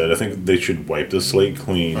you said, I think they should wipe the slate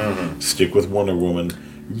clean, stick with Wonder Woman,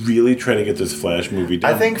 really try to get this Flash movie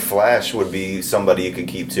done. I think Flash would be somebody you could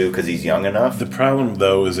keep too because he's young enough. The problem,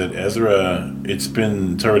 though, is that Ezra, it's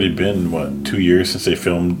already been, what, 2 years since they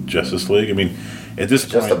filmed Justice League? I mean, at this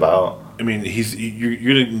point... Just about. I mean,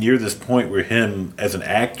 you're near this point where him, as an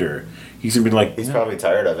actor, he's going to be like... He's probably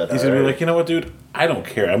tired of it. He's going to be like, you know what, dude? I don't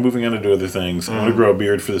care. I'm moving on to do other things. I'm going to grow a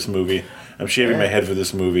beard for this movie. I'm shaving my head for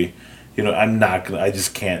this movie. You know, I'm not going to... I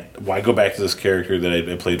just can't... Why go back to this character that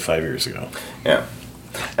I played 5 years ago? Yeah.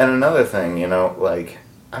 And another thing, you know, like,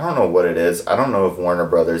 I don't know what it is. I don't know if Warner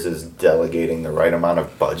Brothers is delegating the right amount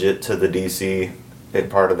of budget to the DC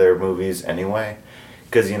part of their movies anyway.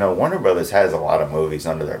 Because, you know, Warner Brothers has a lot of movies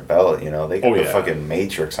under their belt, you know. They got the fucking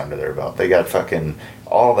Matrix under their belt. They got fucking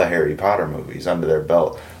all the Harry Potter movies under their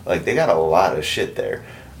belt. Like, they got a lot of shit there.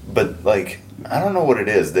 But, like, I don't know what it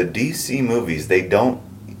is. The DC movies, they don't,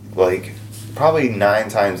 like, probably 9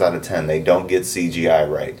 times out of 10, they don't get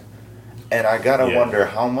CGI right. And I gotta wonder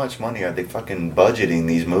how much money are they fucking budgeting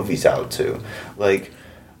these movies out to? Like,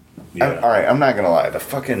 alright, I'm not gonna lie.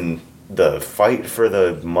 The fight for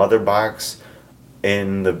the mother box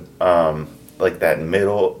in the, like that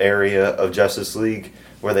middle area of Justice League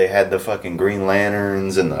where they had the fucking Green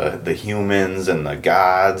Lanterns and the humans and the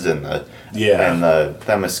gods and the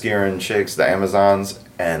Themysciran chicks, the Amazons,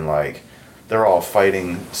 and like, they're all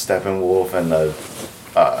fighting Steppenwolf and the,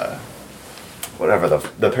 whatever,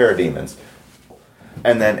 the parademons.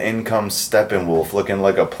 And then in comes Steppenwolf looking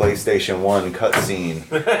like a PlayStation 1 cutscene.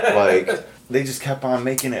 Like, they just kept on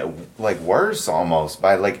making it, like, worse almost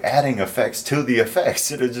by, like, adding effects to the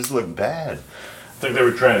effects. It just looked bad. I think they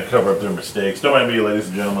were trying to cover up their mistakes. Don't mind me, ladies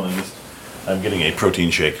and gentlemen. I'm getting a protein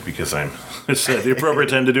shake because it's the appropriate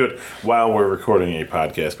time to do it while we're recording a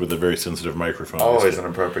podcast with a very sensitive microphone. Always an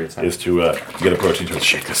appropriate time. Is to get a protein shake.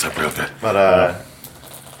 Shake this up real good. But,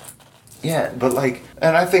 yeah, but like,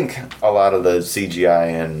 and I think a lot of the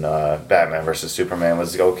CGI in Batman vs. Superman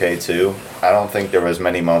was okay too. I don't think there was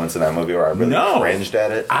many moments in that movie where I really cringed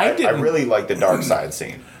at it. I really liked the dark side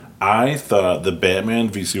scene. I thought the Batman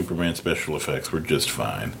v Superman special effects were just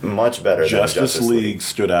fine. Much better than Justice League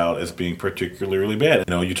stood out as being particularly bad.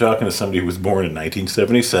 You know, you're talking to somebody who was born in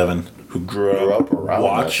 1977, who grew up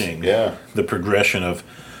watching the progression of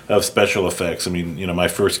special effects. I mean, you know, my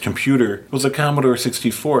first computer was a Commodore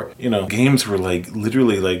 64. You know, games were like,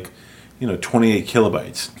 literally like, you know, 28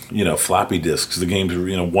 kilobytes. You know, floppy disks. The games were,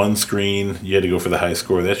 you know, one screen. You had to go for the high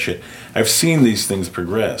score, that shit. I've seen these things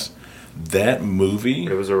progress. That movie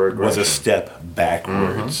was a step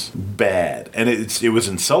backwards. Bad. And it was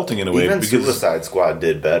insulting in a way. Even because Suicide Squad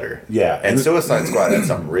did better. Yeah. And Suicide Squad had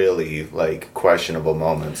some really, like, questionable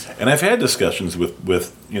moments. And I've had discussions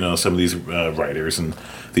with you know, some of these writers and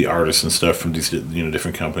the artists and stuff from these, you know,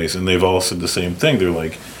 different companies, and they've all said the same thing. They're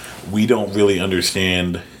like, we don't really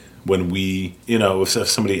understand when we, you know, if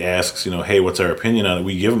somebody asks, you know, hey, what's our opinion on it?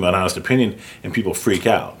 We give them an honest opinion, and people freak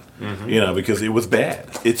out. You know, because it was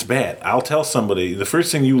bad. It's bad. I'll tell somebody, the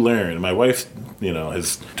first thing you learn, and my wife, you know,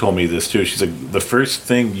 has told me this too. She's like, the first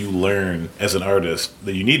thing you learn as an artist,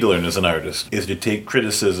 that you need to learn as an artist, is to take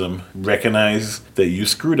criticism, recognize that you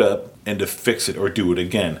screwed up, and to fix it or do it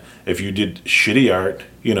again. If you did shitty art,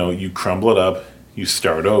 you know, you crumble it up, you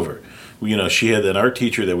start over. You know, she had an art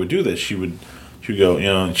teacher that would do this. She would go, you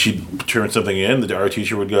know, she'd turn something in, the art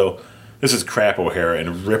teacher would go, this is crap, O'Hara,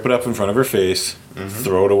 and rip it up in front of her face,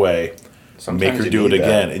 throw it away, make her do it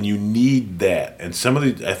again. And you need that. And some of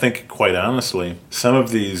the, I think, quite honestly, some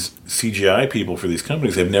of these CGI people for these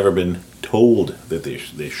companies have never been told that they're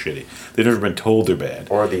shitty. They've never been told they're bad.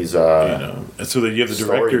 Or these, you know, and so that you have the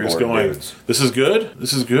directors going, this is good,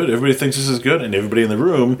 this is good, everybody thinks this is good, and everybody in the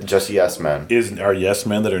room just yes men are yes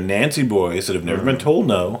men that are Nancy boys that have never been told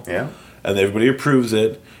no. Yeah. And everybody approves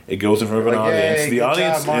it, It goes in front of an Like, audience. "Yay, The good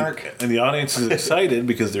audience job, Mark." and the audience is excited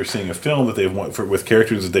because they're seeing a film that they've with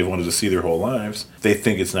characters that they've wanted to see their whole lives. They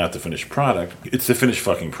think it's not the finished product. It's the finished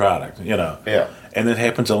fucking product, you know. Yeah. And that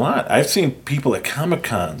happens a lot. I've seen people at Comic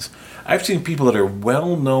Cons. I've seen people that are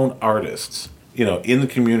well-known artists, you know, in the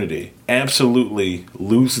community, absolutely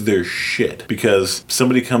lose their shit because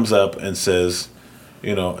somebody comes up and says,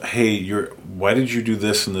 you know, hey, why did you do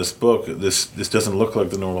this in this book? This doesn't look like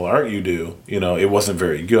the normal art you do. You know, it wasn't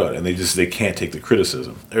very good, and they can't take the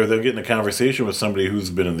criticism. Or they'll get in a conversation with somebody who's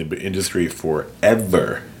been in the industry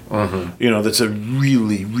forever. You know, that's a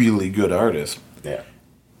really, really good artist. Yeah.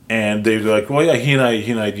 And they're like, well, yeah, he and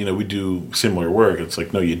I, you know, we do similar work. It's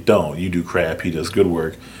like, no, you don't. You do crap. He does good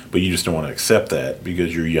work, but you just don't want to accept that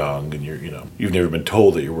because you're young and you've never been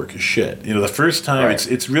told that your work is shit. You know, the first time,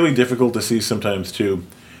 it's really difficult to see sometimes too.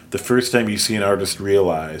 The first time you see an artist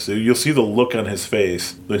realize, you'll see the look on his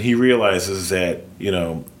face when he realizes that, you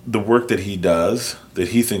know, the work that he does, that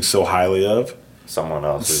he thinks so highly of, Someone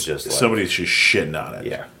else is just like... somebody's just shitting on it.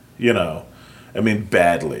 Yeah. You know, I mean,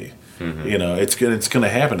 badly. You know, it's gonna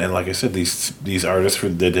happen, and like I said, these artists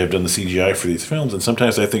that have done the CGI for these films, and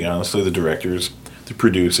sometimes I think honestly, the directors, the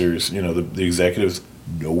producers, you know, the executives,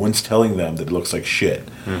 no one's telling them that it looks like shit,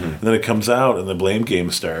 and then it comes out, and the blame game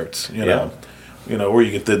starts. You know, or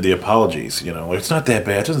you get the apologies. You know, like, it's not that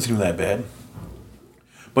bad. It doesn't seem that bad,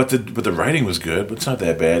 but the writing was good, but it's not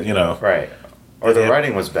that bad. You know, Right. Or the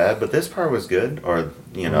writing was bad, but this part was good. Or,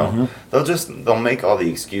 you know, they'll make all the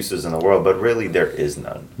excuses in the world, but really there is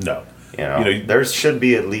none. No. You know, there should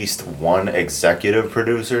be at least one executive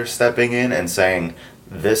producer stepping in and saying,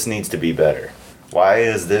 this needs to be better. Why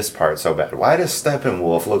is this part so bad? Why does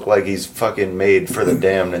Steppenwolf look like he's fucking made for the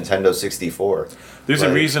damn Nintendo 64? There's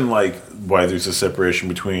a reason, like, why there's a separation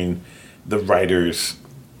between the writers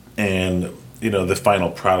and, you know, the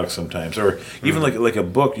final product sometimes. Or even like a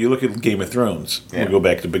book. You look at Game of Thrones. Yeah. We'll go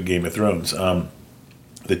back to Game of Thrones.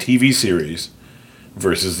 The TV series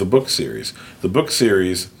versus the book series. The book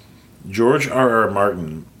series, George R.R.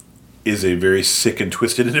 Martin is a very sick and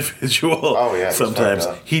twisted individual. Oh, yeah. Sometimes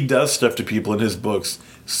he does stuff to people in his books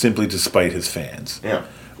simply to spite his fans. Yeah.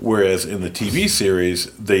 Whereas in the TV series,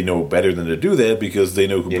 they know better than to do that because they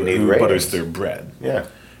know who butters their bread. Yeah.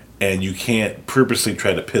 And you can't purposely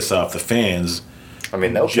try to piss off the fans. I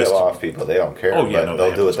mean, they'll kill off people. They don't care. Oh, yeah, but no,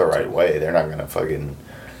 they'll do it the right right way. They're not going to fucking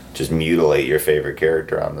just mutilate your favorite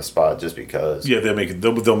character on the spot just because. Yeah, they'll make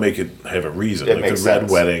it have a reason, It like the makes Red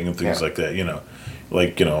sense. Wedding and things like that. You know,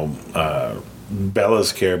 like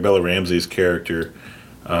Bella Ramsey's character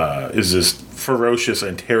is this ferocious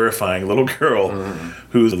and terrifying little girl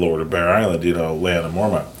who's the Lord of Bear Island. You know, Lyanna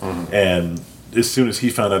Mormont, and as soon as he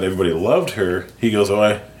found out everybody loved her, he goes, "Oh,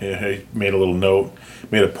 I made a little note,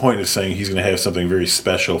 made a point of saying he's going to have something very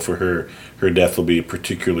special for her. Her death will be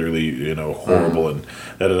particularly, you know, horrible." And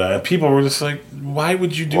And people were just like, "Why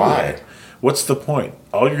would you do that? What's the point?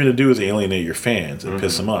 All you're going to do is alienate your fans and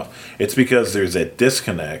piss them off." It's because there's that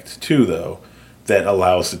disconnect too, though, that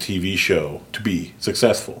allows the TV show to be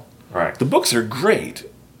successful. Right. The books are great,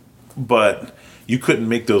 but you couldn't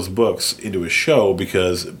make those books into a show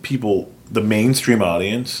because the mainstream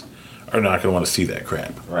audience, are not going to want to see that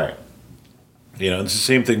crap. Right. You know, it's the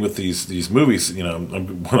same thing with these movies. You know,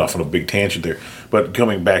 I'm went off on a big tangent there, but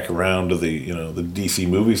coming back around to the DC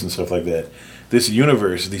movies and stuff like that. This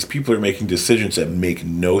universe, these people are making decisions that make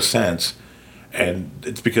no sense, and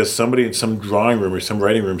it's because somebody in some drawing room or some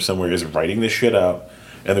writing room somewhere is writing this shit out,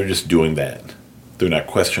 and they're just doing that. They're not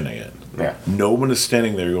questioning it. Yeah. No one is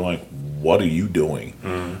standing there going, "What are you doing?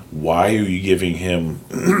 Why are you giving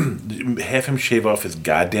him? Have him shave off his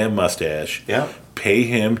goddamn mustache. Yeah. Pay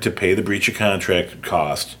him to pay the breach of contract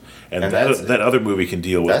cost, and that other movie can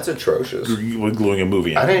deal with. That's atrocious. With gluing a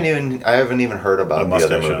movie. I haven't even heard about the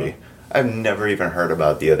other mustache movie. I've never even heard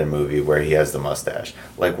about the other movie where he has the mustache.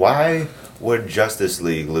 Like, why would Justice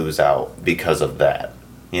League lose out because of that?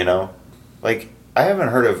 You know? Like, I haven't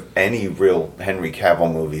heard of any real Henry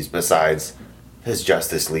Cavill movies besides his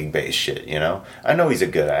Justice League based shit, you know? I know he's a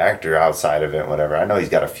good actor outside of it, whatever. I know he's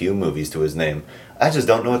got a few movies to his name. I just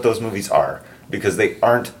don't know what those movies are because they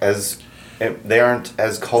aren't as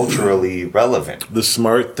culturally relevant. The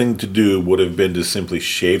smart thing to do would have been to simply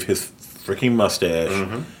shave his freaking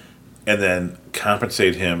mustache and then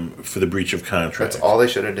compensate him for the breach of contract. That's all they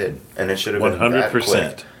should have did, and it should have been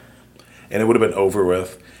 100%. And it would have been over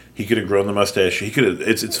with. He could have grown the mustache. He could have.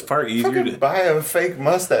 It's far easier to buy a fake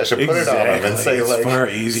mustache and put it on him and say It's far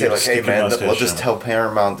easier to "Hey stick a man, mustache we'll just on. tell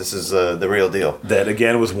Paramount this is the real deal." That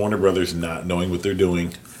again was Warner Brothers not knowing what they're doing,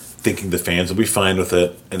 thinking the fans will be fine with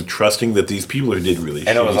it, and trusting that these people who did really.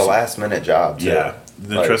 And it was a shitty- last minute job too. Yeah,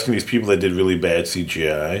 trusting these people that did really bad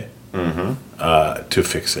CGI to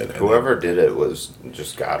fix it. Whoever did it was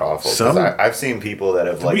just god awful. I've seen people that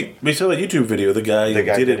have we saw that YouTube video. The guy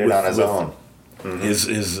did it on his own. His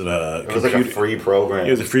it was like a free program.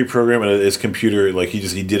 It was a free program, and his computer,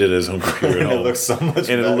 he did it at his own computer at home. It looked so much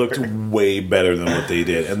and better. it looked way better than what they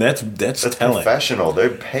did, and that's telling. Professional. They're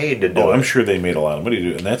paid to do it. I'm sure they made a lot of money to do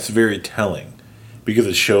it, and that's very telling because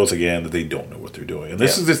it shows again that they don't know what they're doing. And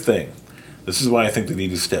this is the thing. This is why I think they need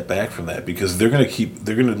to step back from that, because they're going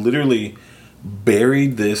to literally bury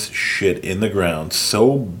this shit in the ground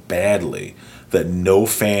so badly that no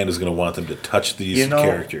fan is going to want them to touch these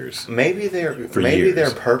characters. Maybe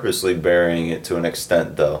they're purposely burying it to an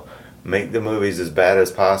extent, though. Make the movies as bad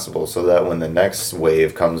as possible so that when the next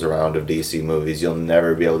wave comes around of DC movies, you'll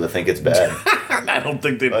never be able to think it's bad. I don't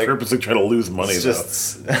think they purposely try to lose money, though.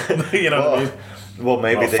 You know what I mean? Well,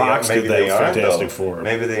 maybe they aren't. Maybe they aren't. Fantastic Four.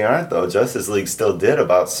 Maybe they aren't though. Justice League still did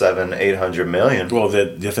about $700-800 million. Well,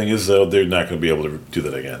 the thing is though, they're not going to be able to do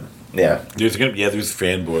that again. Yeah, there's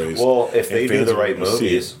fanboys. Well, if they do the right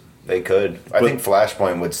movies, they could. I think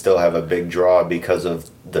Flashpoint would still have a big draw because of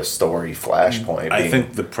the story Flashpoint. I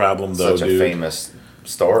think the problem though, such a famous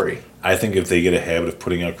story. I think if they get a habit of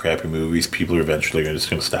putting out crappy movies, people are eventually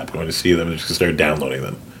just going to stop going to see them and just start downloading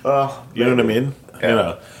them. You know what I mean? Yeah. You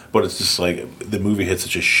know. But it's just the movie had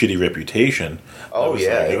such a shitty reputation. Oh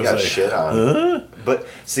yeah, it got shit on. Huh? But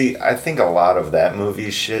see, I think a lot of that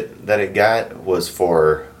movie's shit that it got was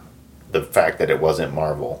for the fact that it wasn't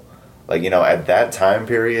Marvel. At that time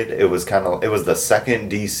period, it was the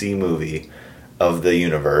second DC movie of the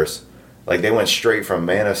universe. They went straight from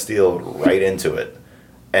Man of Steel right into it,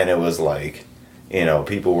 and it was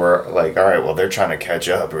people were like, all right, well they're trying to catch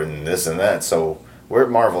up and this and that, so. We're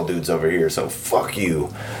Marvel dudes over here, so fuck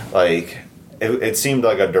you. It seemed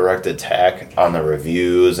like a direct attack on the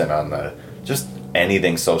reviews and on the just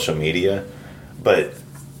anything social media. But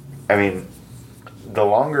I mean, the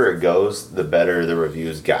longer it goes, the better the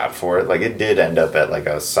reviews got for it. It did end up at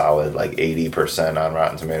a solid 80% on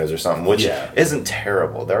Rotten Tomatoes or something, which isn't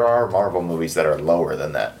terrible. There are Marvel movies that are lower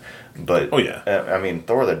than that. But I mean,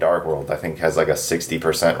 Thor: The Dark World, I think, has a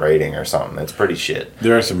 60% rating or something. It's pretty shit.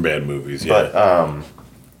 There are some bad movies, But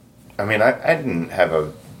I mean, I didn't have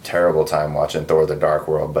a terrible time watching Thor: The Dark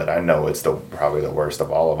World, but I know it's probably the worst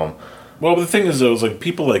of all of them. Well, the thing is, though, is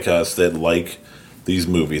people like us that like these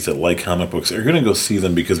movies, that like comic books, are going to go see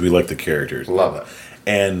them because we like the characters. Love it.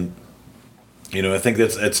 And I think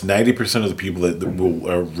that's 90% of the people that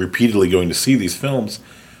are repeatedly going to see these films.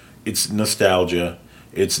 It's nostalgia.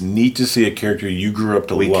 It's neat to see a character you grew up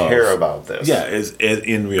to love. We care about this. Yeah, as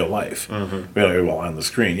in real life. Mm-hmm. On the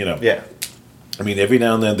screen, Yeah. I mean, every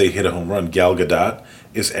now and then they hit a home run. Gal Gadot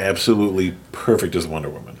is absolutely perfect as Wonder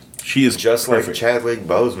Woman. She is just perfect. Like Chadwick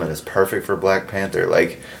Boseman is perfect for Black Panther.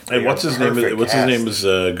 And what's his name? What's his name is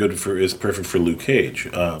perfect for Luke Cage.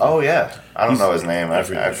 Oh yeah, I don't know his name. I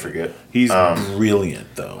forget. He's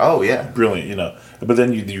brilliant though. Oh yeah, brilliant. But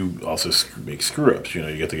then you also make screw ups.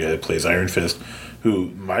 You get the guy that plays Iron Fist,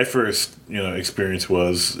 who my first experience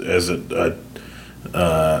was as a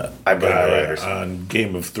I blame the writers on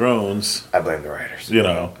Game of Thrones. I blame the writers.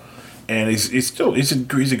 And he's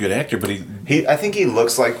a good actor, but I think he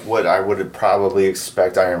looks like what I would probably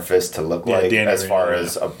expect Iron Fist to look like as far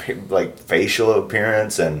as facial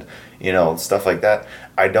appearance and stuff like that.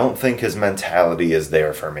 I don't think his mentality is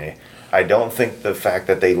there for me. I don't think the fact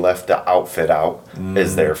that they left the outfit out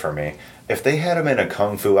is there for me. If they had him in a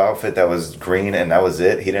kung fu outfit that was green and that was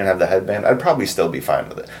it, he didn't have the headband, I'd probably still be fine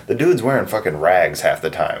with it. The dude's wearing fucking rags half the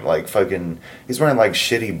time. He's wearing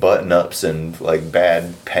shitty button ups and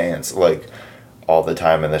bad pants all the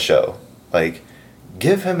time in the show.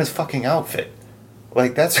 Give him his fucking outfit.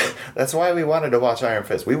 That's why we wanted to watch Iron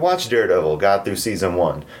Fist. We watched Daredevil, got through season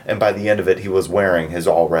 1, and by the end of it, he was wearing his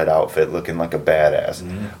all red outfit, looking like a badass.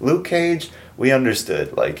 Mm-hmm. Luke Cage, we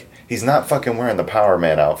understood. He's not fucking wearing the Power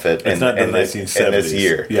Man outfit in this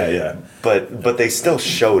year. Yeah. But they still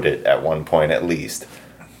showed it at one point at least.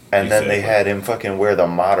 And then they had him fucking wear the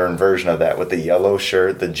modern version of that with the yellow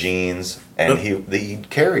shirt, the jeans, and he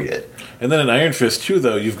carried it. And then in Iron Fist too,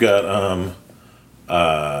 though, you've got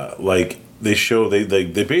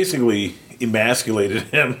they basically emasculated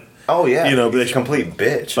him. Oh yeah, he's a complete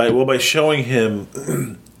bitch. By showing him,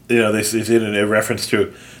 they did a reference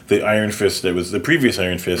to the Iron Fist that was the previous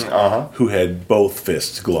Iron Fist, who had both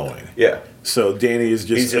fists glowing. Yeah, So Danny is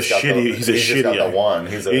just He's just got the- he's a he's just shitty got the one.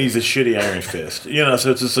 He's a- shitty Iron Fist.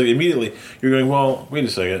 So it's just like immediately you're going, well, wait a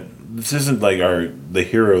second. This isn't like the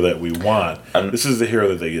hero that we want. This is the hero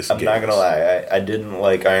that they just I'm not gonna lie, I didn't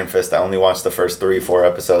like Iron Fist. I only watched the first 3-4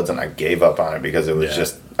 episodes and I gave up on it because it was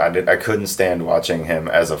just I couldn't stand watching him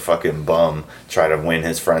as a fucking bum try to win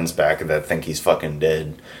his friends back that think he's fucking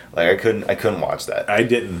dead. Like I couldn't watch that. I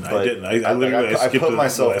didn't. I literally I skipped put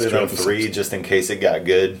myself last through them episodes. 3 just in case it got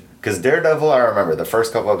good. Because Daredevil, I remember the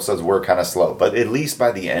first couple episodes were kind of slow, but at least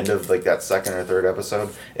by the end of like that second or third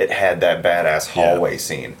episode, it had that badass hallway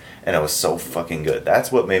scene, and it was so fucking good.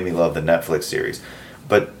 That's what made me love the Netflix series.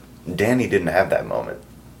 But Danny didn't have that moment.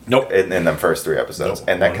 Nope. In them first 3 episodes, Nope,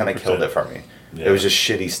 and that kind of 100%. killed it for me. Yeah. It was just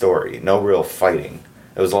shitty story, no real fighting.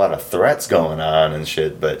 There was a lot of threats going on and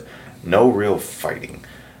shit, but no real fighting.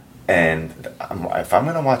 And if I'm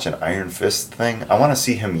gonna watch an Iron Fist thing, I want to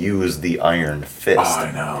see him use the Iron Fist. Oh,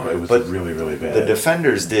 I know. It was But really, really bad. The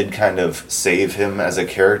Defenders did kind of save him as a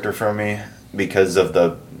character for me because of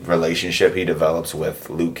the relationship he develops with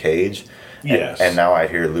Luke Cage. Yes. And now I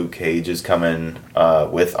hear Luke Cage is coming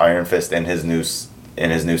with Iron Fist in his new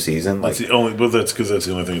season. Like, That's the only, but that's because that's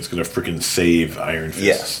the only thing that's going to freaking save Iron Fist.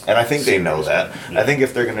 yes, and I think they know that. Yeah. I think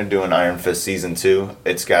if they're going to do an Iron Fist season 2,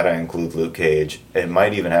 it's got to include Luke Cage. It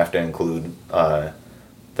might even have to include the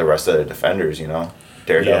rest of the Defenders.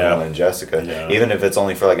 Daredevil Yeah. and Jessica. Yeah. Even if it's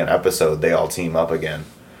only for like an episode, they all team up again.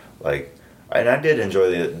 Like, and I did enjoy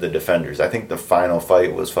the Defenders. I think the final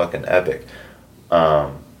fight was fucking epic.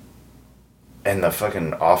 And the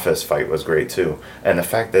fucking Office fight was great too. And the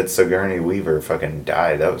fact that Sigourney Weaver fucking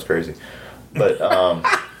died, that was crazy. But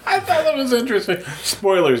I thought that was interesting.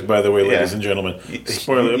 Spoilers, by the way, ladies Yeah. and gentlemen.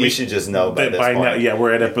 Spoiler. You should just know by this point. now. Yeah,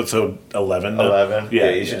 we're at episode 11 now. 11? Yeah,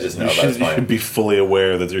 you should just know You by this should point. be fully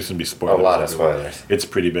aware that there's going to be spoilers. A lot of everywhere. spoilers. It's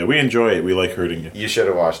pretty bad. We enjoy it. We like hurting you. You should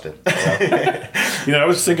have watched it. I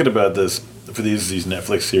was thinking about this for these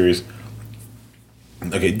Netflix series.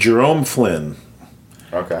 Okay, Jerome Flynn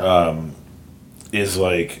Okay. is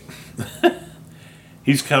like...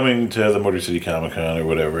 he's coming to the Motor City Comic Con or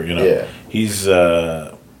whatever, Yeah. He's...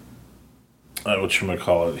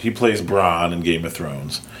 whatchamacallit? He plays Bronn in Game of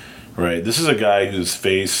Thrones, right? This is a guy whose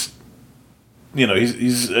face,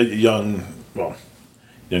 he's a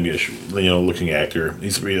youngish, looking actor.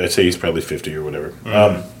 I'd say he's probably 50 or whatever.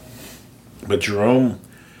 But Jerome,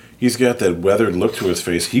 he's got that weathered look to his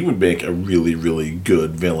face. He would make a really, really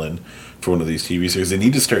good villain for one of these TV series. They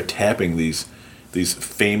need to start tapping these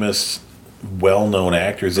famous, well-known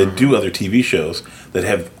actors that do other TV shows that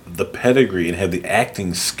have the pedigree and have the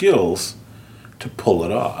acting skills to pull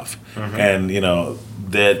it off. And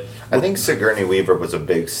that I think Sigourney Weaver was a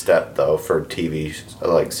big step though for TV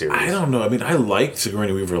series. I don't know. I mean, I liked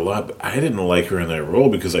Sigourney Weaver a lot, but I didn't like her in that role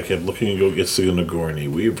because I kept looking to go get Sigourney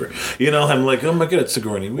Weaver. I'm like, oh my god, it's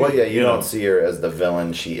Sigourney Weaver. Well, yeah, you don't see her as the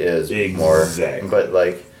villain she is Exactly. more. But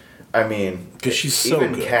like, I mean, 'Cause she's so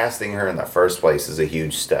even good. casting her in the first place is a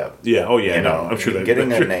huge step. Yeah. Oh yeah. You know, I'm sure that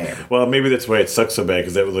getting a sure. name. Well, maybe that's why it sucks so bad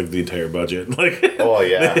because that was like the entire budget. Like, Oh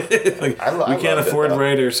yeah, like I we can't loved it, afford though.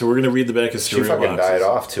 writers, so we're gonna read the back of she cereal fucking boxes. died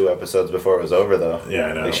off 2 episodes before it was over though. Yeah,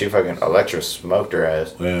 I know. Like she fucking Electra smoked her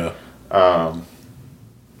ass. Yeah.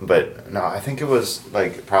 But no, I think it was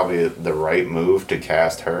like probably the right move to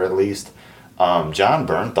cast her at least. John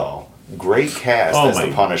Bernthal, great cast Oh as my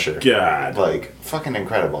the Punisher. God. Like fucking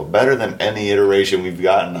incredible, better than any iteration we've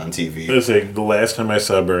gotten on TV. It's like the last time I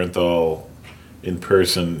saw Bernthal in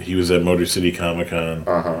person, he was at Motor City Comic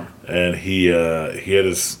Con, and he had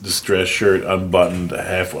his distress shirt unbuttoned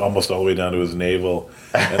almost all the way down to his navel,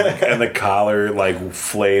 and the collar like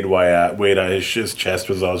flayed way out. His chest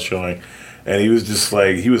was all showing, and he was just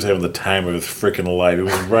like he was having the time of his freaking life. It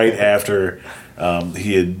was right after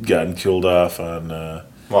he had gotten killed off on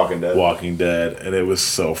Walking Dead, and it was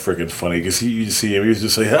so freaking funny because you see him, he was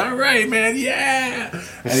just like, "All right, man, yeah,"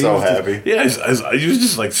 and So he was happy. he was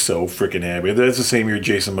just like so freaking happy. That's the same year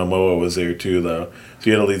Jason Momoa was there too, though. So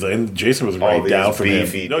you had all these, and Jason was right these down from him.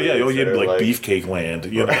 beefy Oh yeah, dudes you had that are like like- Beefcake Land.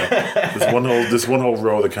 This one whole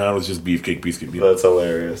row of the con was just beefcake. That's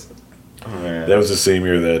hilarious. Oh, man. That was the same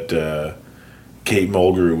year that Kate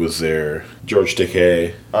Mulgrew was there, George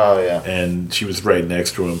Takei, Oh yeah. and she was right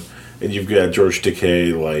next to him. And you've got George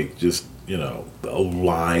Takei, like, just, a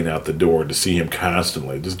line out the door to see him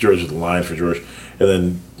constantly. Just George is the line for George. And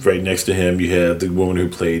then right next to him, you had the woman who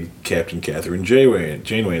played Captain Catherine Janeway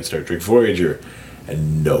in Star Trek Voyager.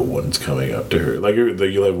 And no one's coming up to her. Like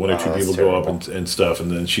you'll have one or two that's people go up terrible. and stuff, and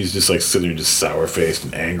then she's just, like, sitting there just sour-faced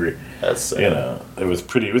and angry. That's sad. It was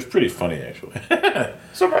pretty funny, actually.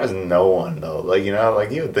 Surprised no one though. Like you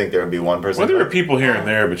would think there would be one person. Well, there were people here and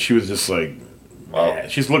there, but she was just, like...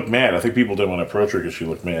 mad. She's looked mad. I think people didn't want to approach her because she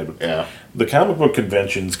looked mad. But Yeah. the comic book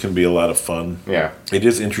conventions can be a lot of fun. Yeah. It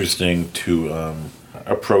is interesting to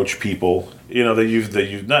approach people. You know, they use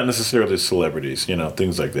not necessarily celebrities. You know,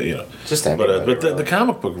 things like that. You know, Just but anybody, the really.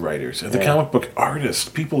 comic book writers, the comic book artists,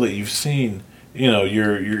 people that you've seen. You know,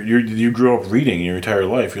 you grew up reading your entire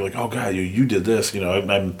life. You're like, oh god, you did this. You know,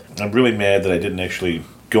 I'm really mad that I didn't actually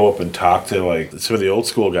go up and talk to like some of the old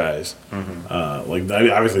school guys. Like I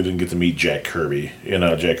obviously didn't get to meet Jack Kirby. You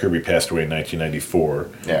know, Jack Kirby passed away in 1994.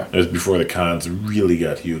 Yeah. It was before the cons really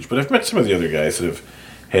got huge. But I've met some of the other guys that have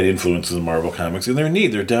had influences in Marvel Comics, and they're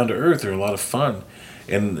neat. They're down to earth. They're a lot of fun.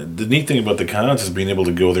 And the neat thing about the cons is being able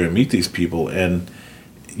to go there and meet these people, and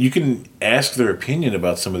you can ask their opinion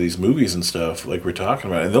about some of these movies and stuff like we're talking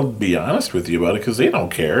about, and they'll be honest with you about it because they don't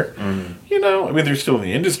care. You know, I mean, they're still in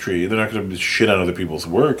the industry. They're not going to shit on other people's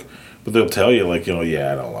work, but they'll tell you, like, you know,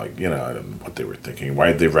 yeah, I don't like, you know, I don't know what they were thinking. Why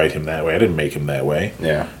did they write him that way? I didn't make him that way.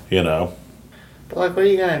 Yeah. You know? But, like, what are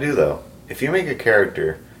you going to do, though? If you make a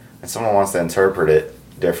character and someone wants to interpret it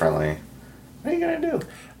differently, what are you going to do?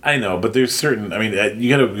 I know, but there's certain, I mean, you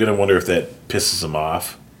gotta wonder if that pisses them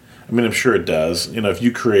off. I mean, I'm sure it does. You know, if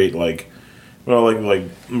you create, like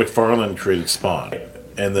McFarlane created Spawn,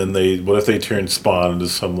 and then what if they turned Spawn into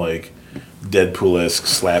some, like, Deadpool-esque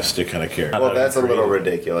slapstick kind of character? Well, that's a little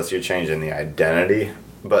ridiculous. You're changing the identity,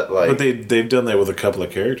 but, like... But they've done that with a couple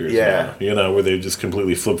of characters. Yeah. Now, you know, where they just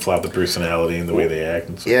completely flip-flop the personality and the way they act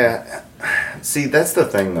and stuff. Yeah. See, that's the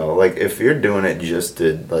thing, though. Like, if you're doing it just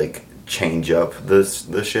to, like, change up the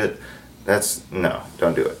shit, no,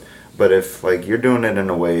 don't do it. But if, like, you're doing it in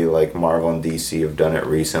a way like Marvel and DC have done it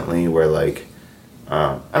recently, where, like,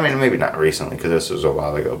 I mean, maybe not recently, because this was a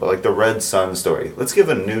while ago, but, like, the Red Sun story. Let's give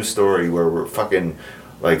a new story where we're fucking,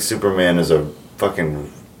 like, Superman is a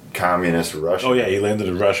fucking communist Russian. Oh, yeah, he landed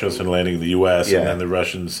in Russia and landing in the U.S., Yeah. and then the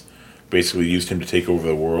Russians basically used him to take over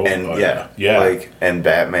the world. And, Oh, yeah, like, and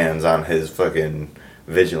Batman's on his fucking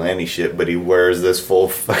vigilante shit, but he wears this full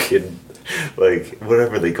fucking, like,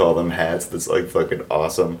 whatever they call them, hats that's, like, fucking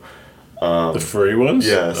awesome. The furry ones?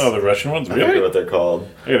 Yes. Oh, the Russian ones? I forget Really? what they're called.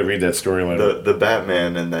 I gotta read that storyline. The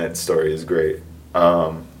Batman in that story is great.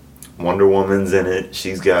 Wonder Woman's in it.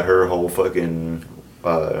 She's got her whole fucking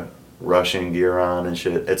Russian gear on and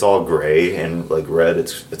shit. It's all gray and like red.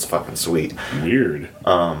 It's fucking sweet. Weird.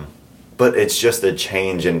 But it's just a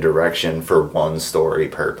change in direction for one story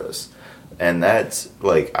purpose. And that's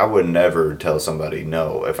like, I would never tell somebody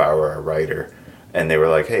no if I were a writer and they were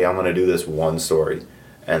like, hey, I'm gonna do this one story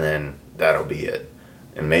and then that'll be it.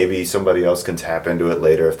 And maybe somebody else can tap into it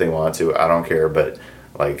later if they want to. I don't care, but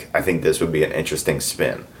like, I think this would be an interesting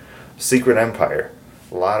spin. Secret Empire.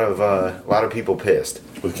 A lot of people pissed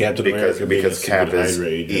With Captain America being because a Cap secret is Hydra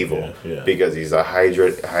agent, evil. yeah. Because he's a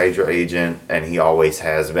Hydra agent, and he always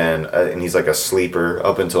has been, and he's like a sleeper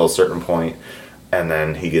up until a certain point, and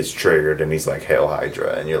then he gets triggered, and he's like, "Hail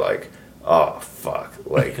Hydra!" And you're like, "Oh fuck!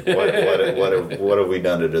 Like, what have we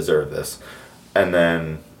done to deserve this?" And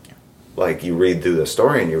then, like, you read through the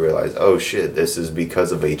story, and you realize, "Oh shit! This is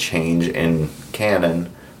because of a change in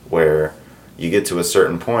canon, where you get to a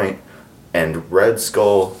certain point." And Red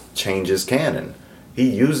Skull changes canon. He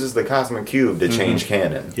uses the Cosmic Cube to change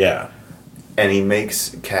canon. Yeah. And he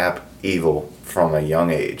makes Cap evil from a young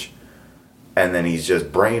age. And then he's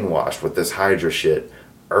just brainwashed with this Hydra shit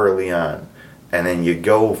early on. And then you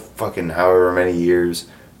go fucking however many years,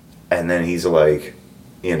 and then he's like,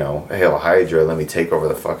 you know, hail Hydra, let me take over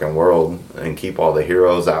the fucking world and keep all the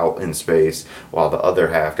heroes out in space while the other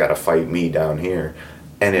half gotta fight me down here.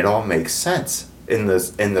 And it all makes sense in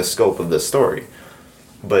the scope of the story.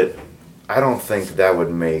 But I don't think that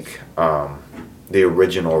would make the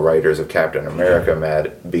original writers of Captain America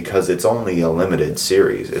mad, because it's only a limited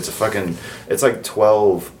series. It's like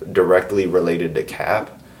 12 directly related to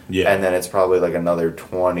Cap. Yeah. And then it's probably like another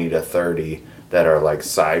 20 to 30 that are like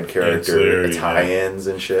side character tie-ins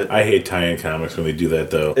and shit. I hate tie-in comics when they do that,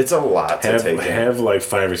 though. It's a lot to take in. Have like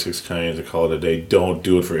 5 or 6 tie-ins to call it a day. Don't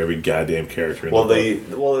do it for every goddamn character. In Well, the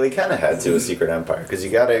book. they kind of had to with Secret Empire, because you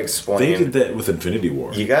got to explain. They did that with Infinity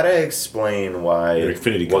War. You got to explain why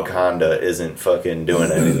Infinity Gauntlet. Wakanda isn't fucking doing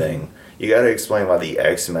anything. You got to explain why the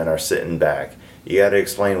X-Men are sitting back. You got to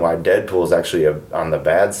explain why Deadpool is actually on the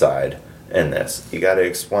bad side in this. You got to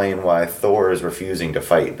explain why Thor is refusing to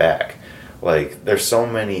fight back. Like, there's so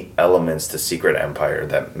many elements to Secret Empire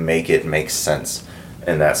that make it make sense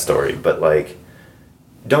in that story. But, like,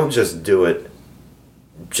 don't just do it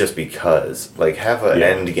just because. Like, have an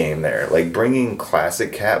end game there. Like, bringing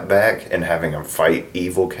classic Cap back and having him fight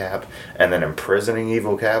evil Cap and then imprisoning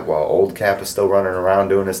evil Cap while old Cap is still running around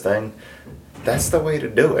doing his thing. That's the way to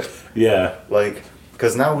do it. Yeah. Like,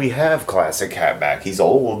 Because now we have classic Cap back. He's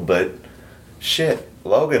old, but shit,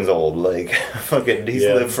 Logan's old. Like, fucking, he's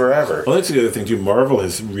lived forever. Well, that's the other thing, too. Marvel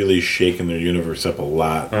has really shaken their universe up a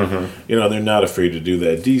lot. You know, they're not afraid to do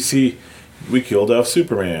that. DC, we killed off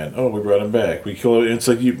Superman. Oh, we brought him back. We killed. It's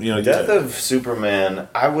like you know. Death of Superman.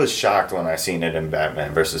 I was shocked when I seen it in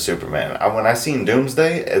Batman versus Superman. When I seen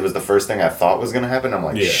Doomsday, it was the first thing I thought was gonna happen. I'm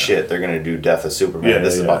like, shit, they're gonna do Death of Superman.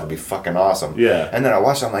 This is about to be fucking awesome. Yeah. And then I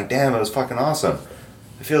watched it. I'm like, damn, it was fucking awesome.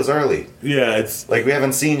 It feels early. Yeah, it's like we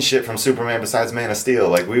haven't seen shit from Superman besides Man of Steel.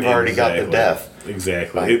 Like we've already got the death.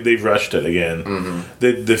 Exactly. Like, They've rushed it again.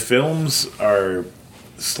 The films are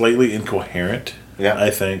slightly incoherent. Yeah.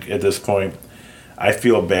 I think at this point. I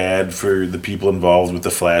feel bad for the people involved with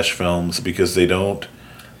the Flash films because they don't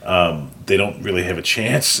really have a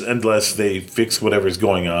chance unless they fix whatever's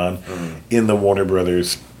going on in the Warner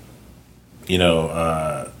Brothers,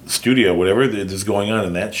 studio. Whatever is going on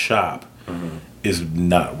in that shop is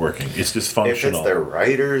not working. It's dysfunctional. If it's their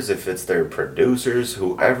writers, if it's their producers,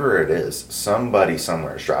 whoever it is, somebody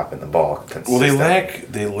somewhere is dropping the ball consistently. Well,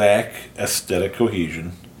 they lack aesthetic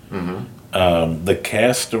cohesion. The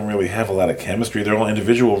cast don't really have a lot of chemistry. They're all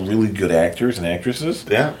individual, really good actors and actresses.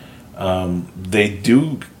 Yeah. They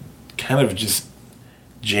do kind of just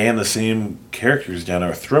jam the same characters down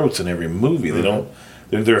our throats in every movie. They don't.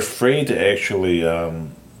 They're afraid to actually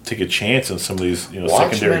take a chance on some of these secondary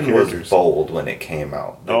Watchmen characters. was bold when it came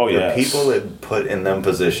out. The people that put in them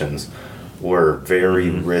positions were very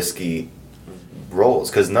risky roles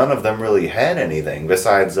because none of them really had anything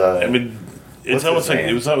besides. It's almost like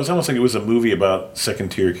it was almost like it was a movie about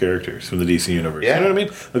second-tier characters from the DC universe. Yeah. You know what I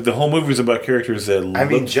mean? Like the whole movie was about characters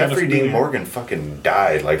that. Jeffrey Dean Morgan fucking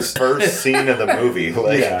died. Like first scene of the movie.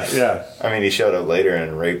 Like, yeah. I mean, he showed up later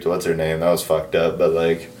and raped what's her name. That was fucked up. But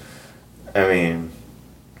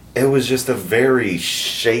it was just a very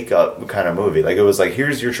shake-up kind of movie. Like it was like,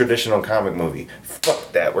 here's your traditional comic movie.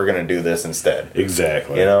 Fuck that. We're gonna do this instead.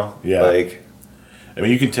 Exactly. You know? Yeah. Like.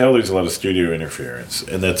 You can tell there's a lot of studio interference,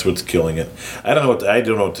 and that's what's killing it. I don't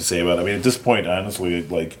know what to say about it. At this point, honestly,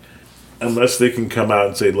 unless they can come out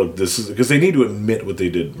and say, "Look, this is," because they need to admit what they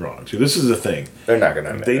did wrong. So this is the thing. They're not going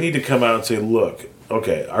to admit. They need to come out and say, "Look,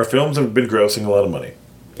 okay, our films have been grossing a lot of money.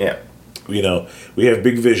 Yeah. We have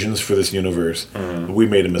big visions for this universe. But we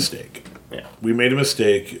made a mistake. Yeah. We made a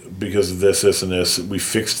mistake because of this, and this. We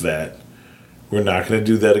fixed that. We're not going to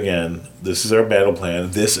do that again. This is our battle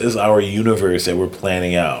plan. This is our universe that we're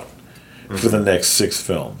planning out for the next 6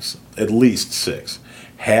 films. At least 6.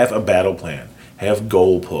 Have a battle plan. Have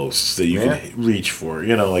goalposts that you can reach for.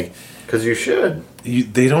 Because you should.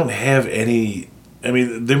 They don't have any...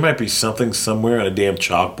 there might be something somewhere on a damn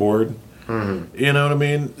chalkboard. You know what I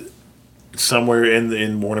mean? Somewhere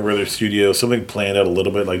in Warner Brothers Studio, something planned out a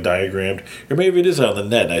little bit, like diagrammed. Or maybe it is out on the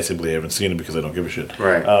net and I simply haven't seen it because I don't give a shit.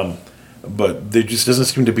 Right. But there just doesn't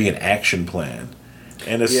seem to be an action plan.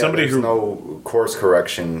 And as somebody there's no course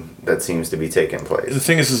correction that seems to be taking place. The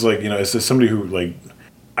thing is as somebody who,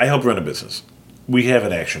 I help run a business. We have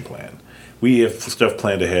an action plan. We have stuff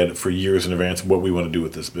planned ahead for years in advance of what we want to do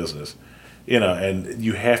with this business. And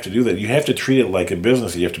you have to do that. You have to treat it like a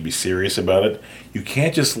business. You have to be serious about it. You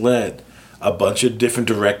can't just let a bunch of different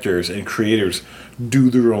directors and creators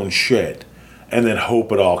do their own shit and then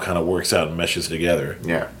hope it all kind of works out and meshes together.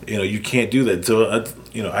 Yeah. You can't do that. So,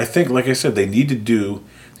 I think, like I said, they need to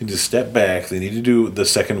step back. They need to do the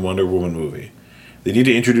second Wonder Woman movie. They need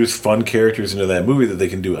to introduce fun characters into that movie that they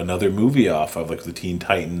can do another movie off of, like the Teen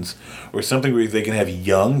Titans, or something where they can have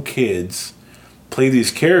young kids play these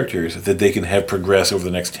characters that they can have progress over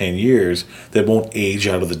the next 10 years that won't age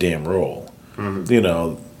out of the damn role.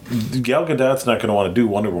 Gal Gadot's not going to want to do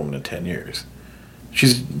Wonder Woman in 10 years.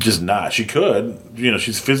 She's just not. She could.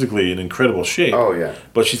 She's physically in incredible shape. Oh, yeah.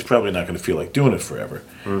 But she's probably not going to feel like doing it forever.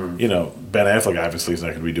 Ben Affleck obviously is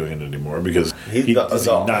not going to be doing it anymore because his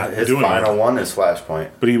final one is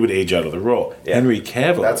Flashpoint. But he would age out of the role. Yeah. Henry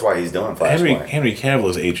Cavill. That's why he's doing Flashpoint. Henry Cavill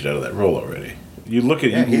is aged out of that role already. You look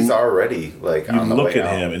at he's already on the way look at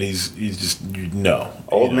out. him and he's just no.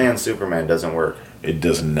 Old man Superman doesn't work. It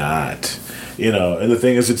does not. And the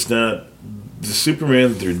thing is, it's not. The Superman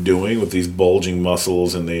that they're doing with these bulging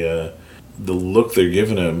muscles and the look they're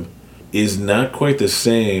giving him is not quite the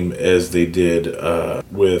same as they did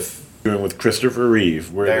with Christopher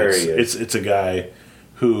Reeve, where it's a guy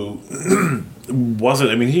who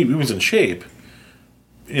wasn't. He was in shape.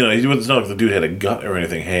 It's not like the dude had a gut or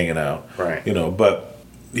anything hanging out. Right. But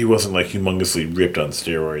he wasn't humongously ripped on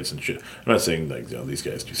steroids and shit. I'm not saying these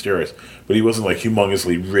guys do steroids, but he wasn't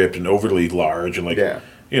humongously ripped and overly large and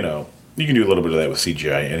you can do a little bit of that with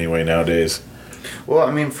CGI anyway nowadays.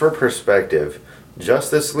 Well, for perspective,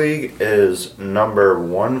 Justice League is number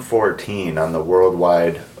 114 on the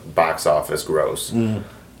worldwide box office gross.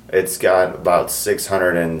 It's got about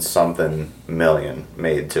 600 and something million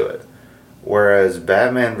made to it. Whereas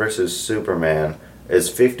Batman vs. Superman is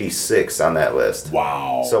 56 on that list.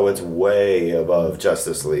 Wow. So it's way above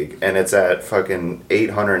Justice League. And it's at fucking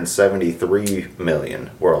 873 million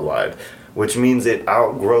worldwide. Which means it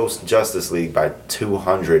outgrossed Justice League by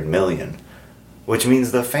 200 million. Which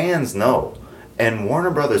means the fans know. And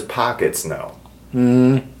Warner Brothers pockets know.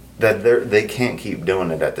 That they can't keep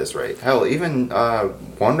doing it at this rate. Hell, even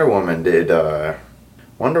Wonder Woman did...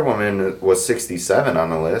 Wonder Woman was 67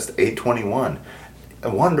 on the list, 821.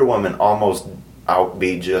 Wonder Woman almost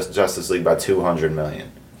outbeat Justice League by 200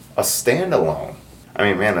 million. A standalone. I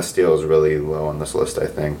mean, Man of Steel is really low on this list, I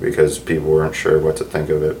think, because people weren't sure what to think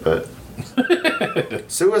of it, but...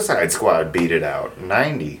 Suicide Squad beat it out,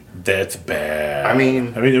 90. That's bad. I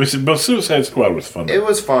mean, it was, but Suicide Squad was fun. It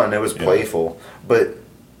was fun, it was playful, but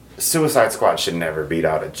Suicide Squad should never beat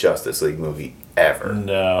out a Justice League movie ever.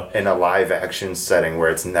 No. In a live action setting where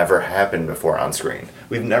it's never happened before on screen.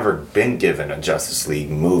 We've never been given a Justice League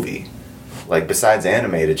movie. Like, besides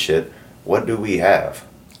animated shit, what do we have?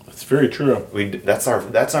 That's very true. That's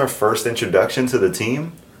our first introduction to the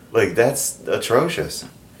team? Like, that's atrocious.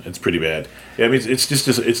 It's pretty bad. Yeah, I mean, it's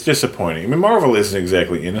disappointing. I mean, Marvel isn't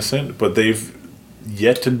exactly innocent, but they've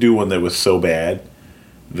yet to do one that was so bad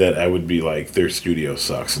that I would be like, their studio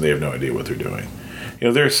sucks and they have no idea what they're doing. You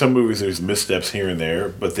know, there are some movies, there's missteps here and there,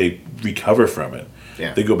 but they recover from it.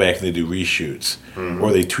 Yeah. They go back and they do reshoots.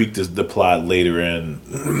 Or they tweak the plot later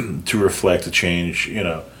in to reflect a change, you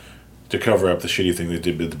know, to cover up the shitty thing they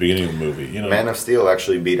did at the beginning of the movie. You know? Man of Steel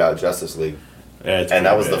actually beat out Justice League. And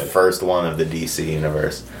that was the first one of the DC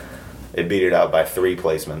universe. It beat it out by 3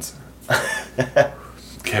 placements.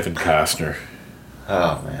 Kevin Costner.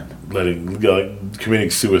 Oh, man. Committing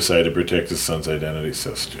suicide to protect his son's identity.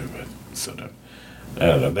 So stupid. So dumb. I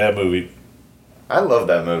don't know. That movie. I love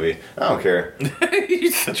that movie. I don't care.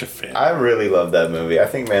 He's such a fan. I really love that movie. I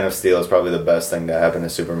think Man of Steel is probably the best thing to happen to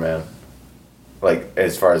Superman. Like,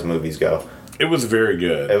 as far as movies go. It was very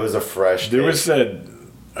good. It was a fresh There take. was that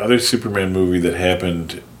other Superman movie that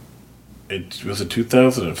happened. Was it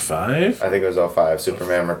 2005? I think it was 2005.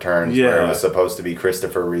 Superman Returns. Yeah. Where it was supposed to be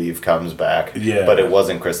Christopher Reeve comes back. Yeah. But it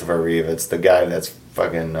wasn't Christopher Reeve. It's the guy that's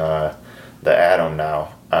fucking the Atom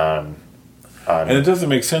now. And it doesn't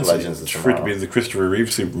make sense Legends of for it to Tomorrow. be the Christopher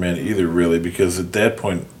Reeve Superman either, really, because at that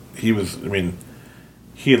point, he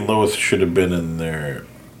and Lois should have been in their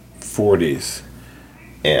 40s.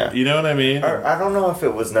 Yeah. You know what I mean? I don't know if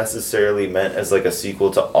it was necessarily meant as like a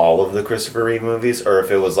sequel to all of the Christopher Reeve movies, or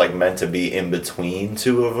if it was like meant to be in between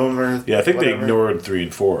 2 of them, or Yeah, I think whatever. they ignored 3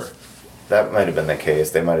 and 4. That might have been the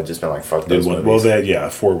case. They might have just been like, "Fuck those movies."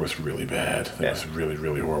 4 was really bad. It was really,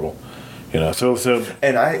 really horrible. You know, so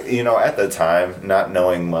And I, at the time, not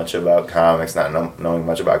knowing much about comics, not knowing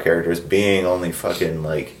much about characters, being only fucking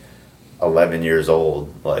like 11 years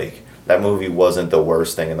old, like that movie wasn't the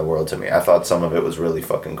worst thing in the world to me. I thought some of it was really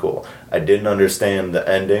fucking cool. I didn't understand the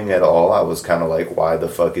ending at all. I was kind of like, why the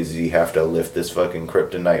fuck does he have to lift this fucking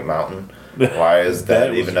kryptonite mountain? Why is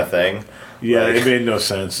that even a thing? Yeah, Like, it made no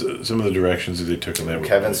sense. Some of the directions that they took in that were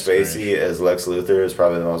Kevin really Spacey strange. as Lex Luthor is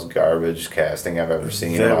probably the most garbage casting I've ever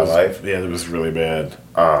seen in my life. Yeah, that was really bad.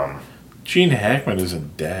 Gene Hackman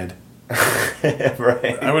isn't dead.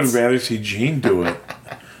 Right. I would rather see Gene do it.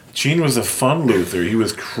 Gene was a fun Luthor. He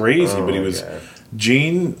was crazy, but he was. God.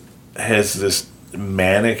 Gene has this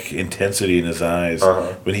manic intensity in his eyes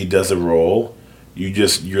when he does a role.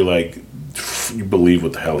 You're like, you believe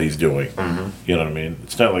what the hell he's doing. You know what I mean?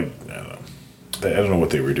 It's not like I don't know what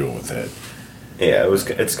they were doing with that. Yeah,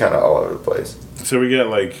 it's kind of all over the place. So we got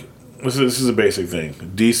like this is a basic thing.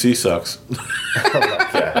 DC sucks.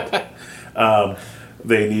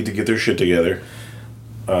 They need to get their shit together.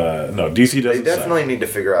 No, DC doesn't. They definitely suck. need to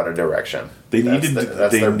figure out a direction. They need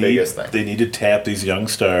That's their biggest thing. They need to tap these young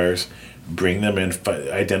stars, bring them in,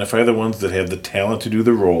 identify the ones that have the talent to do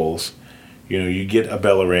the roles. You know, you get a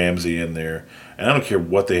Bella Ramsey in there, and I don't care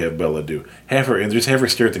what they have Bella do. Have her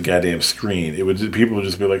stare at the goddamn screen. People would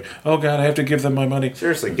just be like, "Oh God, I have to give them my money."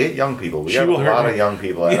 Seriously, get young people. We She have a will hurt lot me. of young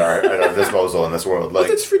people at our disposal in this world. Well,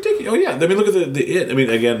 Like, that's ridiculous. Oh yeah, I mean, look at the It. I mean,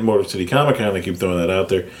 again, Motor City Comic Con. I keep throwing that out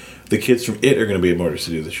there. The kids from It are going to be at Motor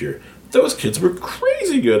City this year. Those kids were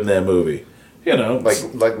crazy good in that movie. You know, like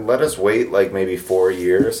let us wait like maybe 4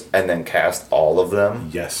 years and then cast all of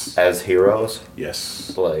them yes, as heroes.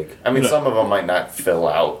 yes. Like, I mean, You know- some of them might not fill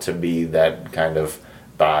out to be that kind of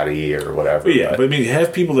body or whatever. But yeah, but I mean,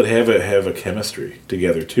 have people that have a chemistry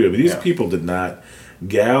together too. I mean, these people did not.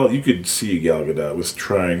 You could see Gal Gadot was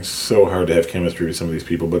trying so hard to have chemistry with some of these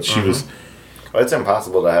people, but she was. Well, it's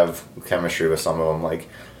impossible to have chemistry with some of them. Like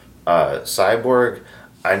Cyborg,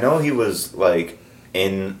 I know he was like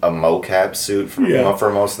in a mocap suit for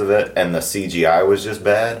most of it, and the CGI was just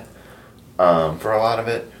bad for a lot of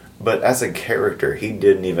it. But as a character, he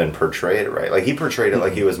didn't even portray it right. Like he portrayed it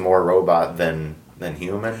like he was more robot than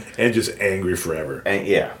human, and just angry forever. And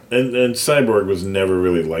and Cyborg was never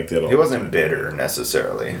really like that. He wasn't bitter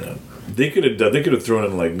necessarily. No. They could have thrown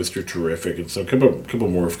in like Mr. Terrific and some couple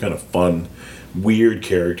more kind of fun, weird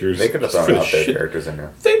characters. They could have thrown out their characters in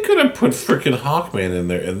there. They could have put freaking Hawkman in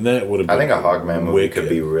there, and that would have. I think a Hawkman movie could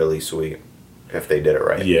be really sweet if they did it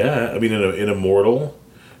right. Yeah, I mean, in Immortal,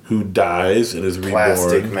 who dies and is reborn.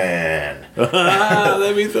 Plastic Man.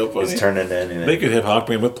 That'd be so funny. He's turning into anything. They could have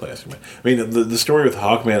Hawkman with Plastic Man. I mean, the story with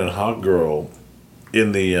Hawkman and Hawkgirl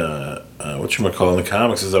in the in the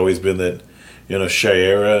comics has always been that,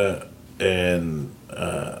 Shiera and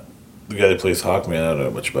the guy that plays Hawkman, I don't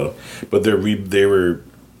know much about him, but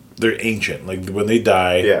they're ancient. Like when they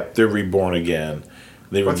die, they're reborn again.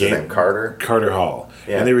 What's his name? Carter Hall.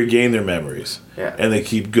 Yeah. And they regain their memories. Yeah. And they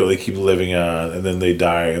keep living on, and then they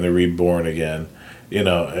die and they're reborn again.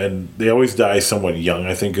 And they always die somewhat young,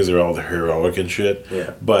 I think, because they're all heroic and shit.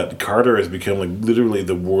 Yeah. But Carter has become like literally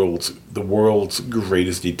the world's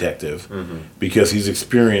greatest detective because he's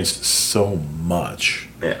experienced so much.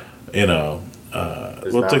 Yeah.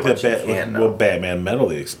 It's like that. Batman Metal,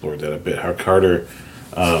 they explored that a bit. How Carter,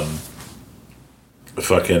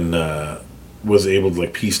 was able to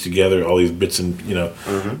like piece together all these bits and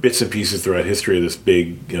pieces throughout history of this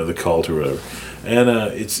big the cult or whatever, and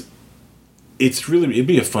it's really, it'd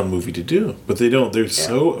be a fun movie to do, but they don't. They're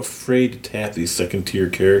so afraid to tap these second tier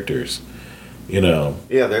characters. Yeah,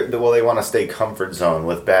 they want to stay comfort zone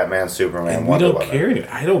with Batman, Superman, and Wonder Woman.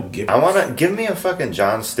 I don't give. I want to give me a fucking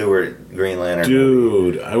Jon Stewart Green Lantern.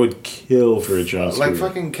 Dude, movie. I would kill for a Jon Stewart. Like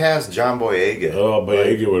fucking cast John Boyega. Oh,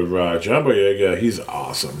 Boyega would rock. John Boyega, he's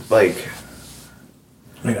awesome. Like,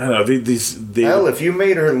 I don't know. Hell, if you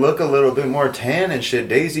made her look a little bit more tan and shit,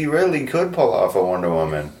 Daisy Ridley could pull off a Wonder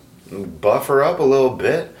Woman. Buff her up a little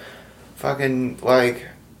bit. Fucking like.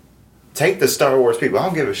 Take the Star Wars people. I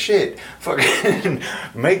don't give a shit. Fucking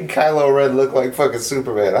make Kylo Ren look like fucking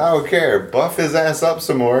Superman. I don't care. Buff his ass up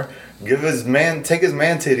some more. Take his man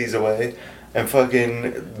titties away, and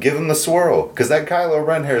fucking give him the swirl. Because that Kylo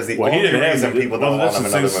Ren hair is the only reason people don't want him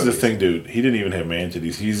in other movies. This is the thing, dude. He didn't even have man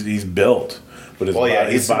titties. He's built, but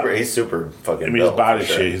he's super fucking. I mean, built,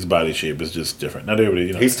 his body shape is just different. Not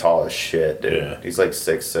everybody, He's tall as shit, dude. Yeah. He's like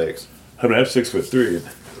 6'6". I mean, I'm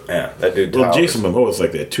 6'3". Yeah, that dude. Well, Jason Momoa's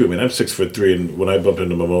like that too. I mean, I'm 6'3", and when I bumped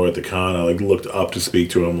into Momoa at the con, I like looked up to speak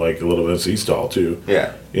to him like a little bit. So he's tall too.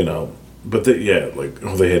 Yeah, But they had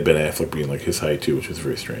Ben Affleck being like his height too, which was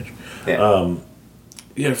very strange. Yeah,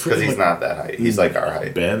 because he's not that height. He's like our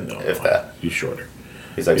height. Ben, no, if that. He's shorter.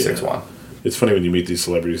 He's like 6'1". It's funny when you meet these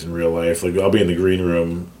celebrities in real life. Like I'll be in the green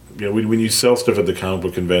room. When you sell stuff at the comic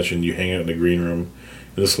book convention, you hang out in the green room.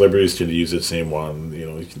 And the celebrities tend to use that same one.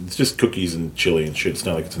 It's just cookies and chili and shit. It's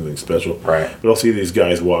not like it's anything special. Right. But I'll see these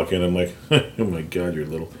guys walk in. I'm like, oh my God, you're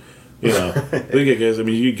little. Look at guys. I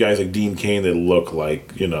mean, you guys like Dean Cain that look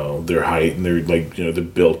like, their height and they're like, they're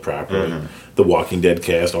built properly. Mm-hmm. The Walking Dead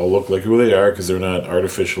cast all look like who they are because they're not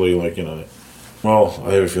artificially like, Well,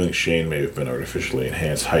 I have a feeling Shane may have been artificially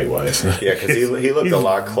enhanced height-wise. Yeah, because he looked a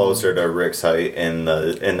lot closer to Rick's height in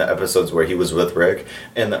the episodes where he was with Rick.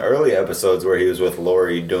 In the early episodes where he was with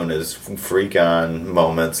Lori doing his freak-on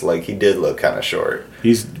moments, like, he did look kind of short.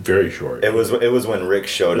 He's very short. It was when Rick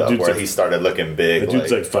showed up where he started looking big. The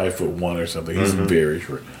dude's like 5'1" or something. He's very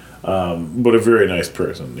short. But a very nice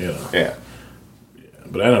person, Yeah.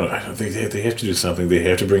 But I don't know. I don't think they have to do something. They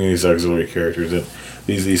have to bring in these auxiliary characters in.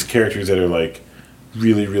 These characters that are like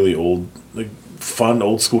really, really old, like fun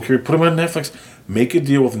old school characters. Put them on Netflix. Make a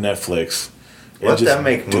deal with Netflix. Let them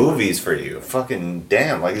make movies for you. Fucking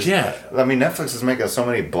damn. I mean, Netflix is making so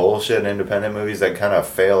many bullshit independent movies that kind of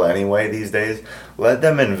fail anyway these days. Let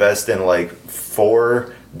them invest in like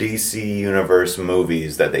 4 DC Universe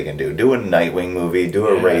movies that they can do. Do a Nightwing movie. Do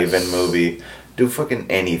a Raven movie. Do fucking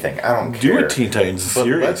anything. I don't care. Do a Teen Titans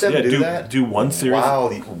series. Let them do that. Do one series. While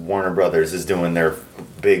Warner Brothers is doing their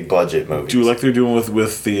big budget movies. Do like they're doing with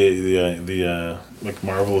the like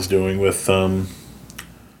Marvel is doing with the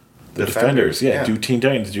Defenders. Yeah. Do Teen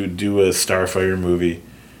Titans. Do a Starfire movie.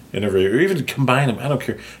 Or even combine them. I don't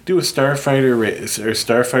care. Do a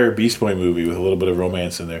Starfire Beast Boy movie with a little bit of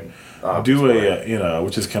romance in there.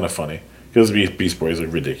 Which is kind of funny because Beast Boy is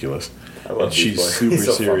like ridiculous. I love and she's Beast Boy. super He's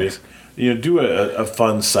so serious. Funny. Do a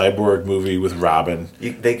fun cyborg movie with Robin.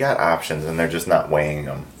 They got options, and they're just not weighing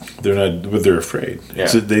them. They're not, but they're afraid. Yeah.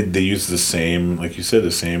 So they use the same, like you said,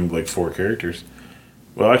 the same like 4 characters.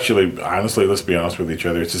 Well, actually, honestly, let's be honest with each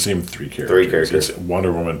other. It's the same 3 characters. 3 characters. It's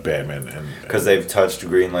Wonder Woman, Batman, and because they've touched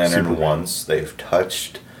Green Lantern Superman. once. They've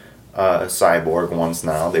touched Cyborg once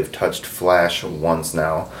now. They've touched Flash once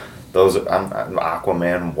now. Those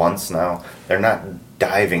Aquaman once now. They're not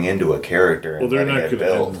diving into a character and they're letting not it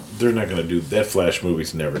gonna. build. They're not going to do that. Flash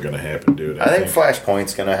movie's never going to happen, dude. I think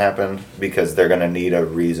Flashpoint's going to happen because they're going to need a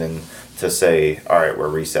reason to say, all right, we're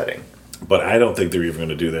resetting. But I don't think they're even going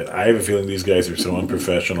to do that. I have a feeling these guys are so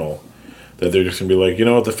unprofessional that they're just going to be like, you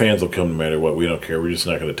know what, the fans will come no matter what. We don't care. We're just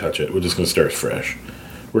not going to touch it. We're just going to start fresh.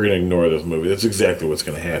 We're going to ignore this movie. That's exactly what's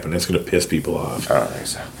going to happen. It's going to piss people off. I don't think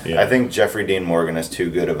so. Yeah. I think Jeffrey Dean Morgan is too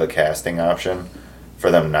good of a casting option for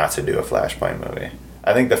them not to do a Flashpoint movie.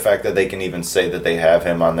 I think the fact that they can even say that they have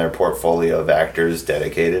him on their portfolio of actors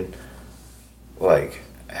dedicated, like,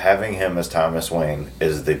 having him as Thomas Wayne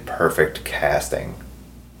is the perfect casting.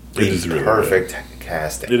 It is really perfect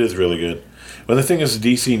casting. It is really good. Well, the thing is,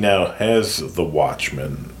 DC now has The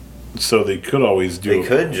Watchmen, so they could always do. They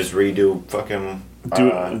could just redo fucking.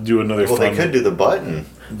 Do another. Well, fun, they could do the Button.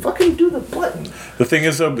 Fucking do the Button. The thing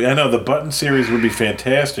is, though, I know the Button series would be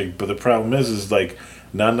fantastic, but the problem is like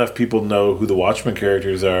not enough people know who the Watchmen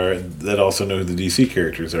characters are that also know who the DC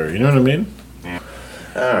characters are. You know what I mean? Yeah.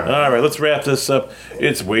 All right, let's wrap this up.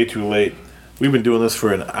 It's way too late. We've been doing this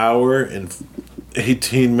for an hour and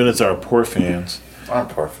 18 minutes. Our poor fans. Our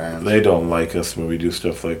poor fans. They don't like us when we do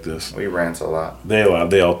stuff like this. We rant a lot.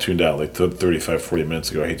 They all tuned out like 35, 40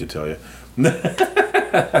 minutes ago. I hate to tell you.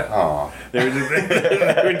 Aw.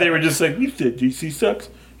 They were just like, you said DC sucks.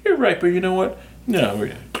 You're right, but you know what? No.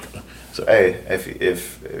 So. Hey,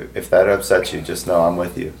 if that upsets you, just know I'm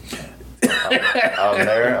with you. I'm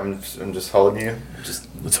there. I'm just holding you.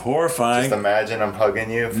 It's horrifying. Just imagine I'm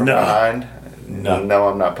hugging you from No. behind. No. No,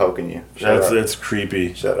 I'm not poking you. That's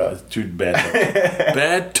creepy. Shut up. That's too bad.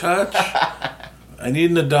 Bad touch. I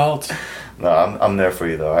need an adult. No, I'm there for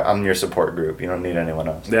you though. I'm your support group. You don't need anyone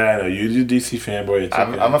else. Yeah, I know. You're DC fanboy. It's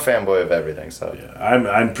okay. I'm a fanboy of everything. So yeah,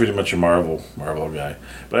 I'm pretty much a Marvel guy.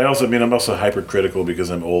 But I'm also hypercritical because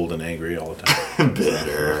I'm old and angry all the time.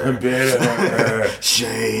 Bitter.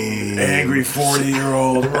 Shame. Angry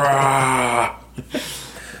 40-year-old. Rah.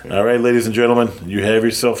 All right, ladies and gentlemen, you have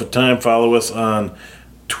yourself a time. Follow us on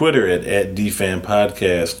Twitter at DFAN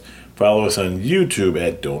Podcast. Follow us on YouTube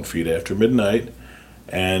at Don't Feed After Midnight.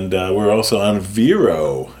 And we're also on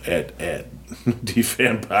Vero at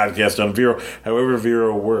DFAN Podcast on Vero. However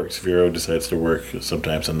Vero works. Vero decides to work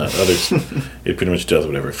sometimes and not others. It pretty much does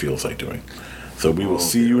whatever it feels like doing. So we will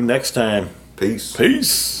see you next time. Peace.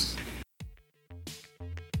 Peace.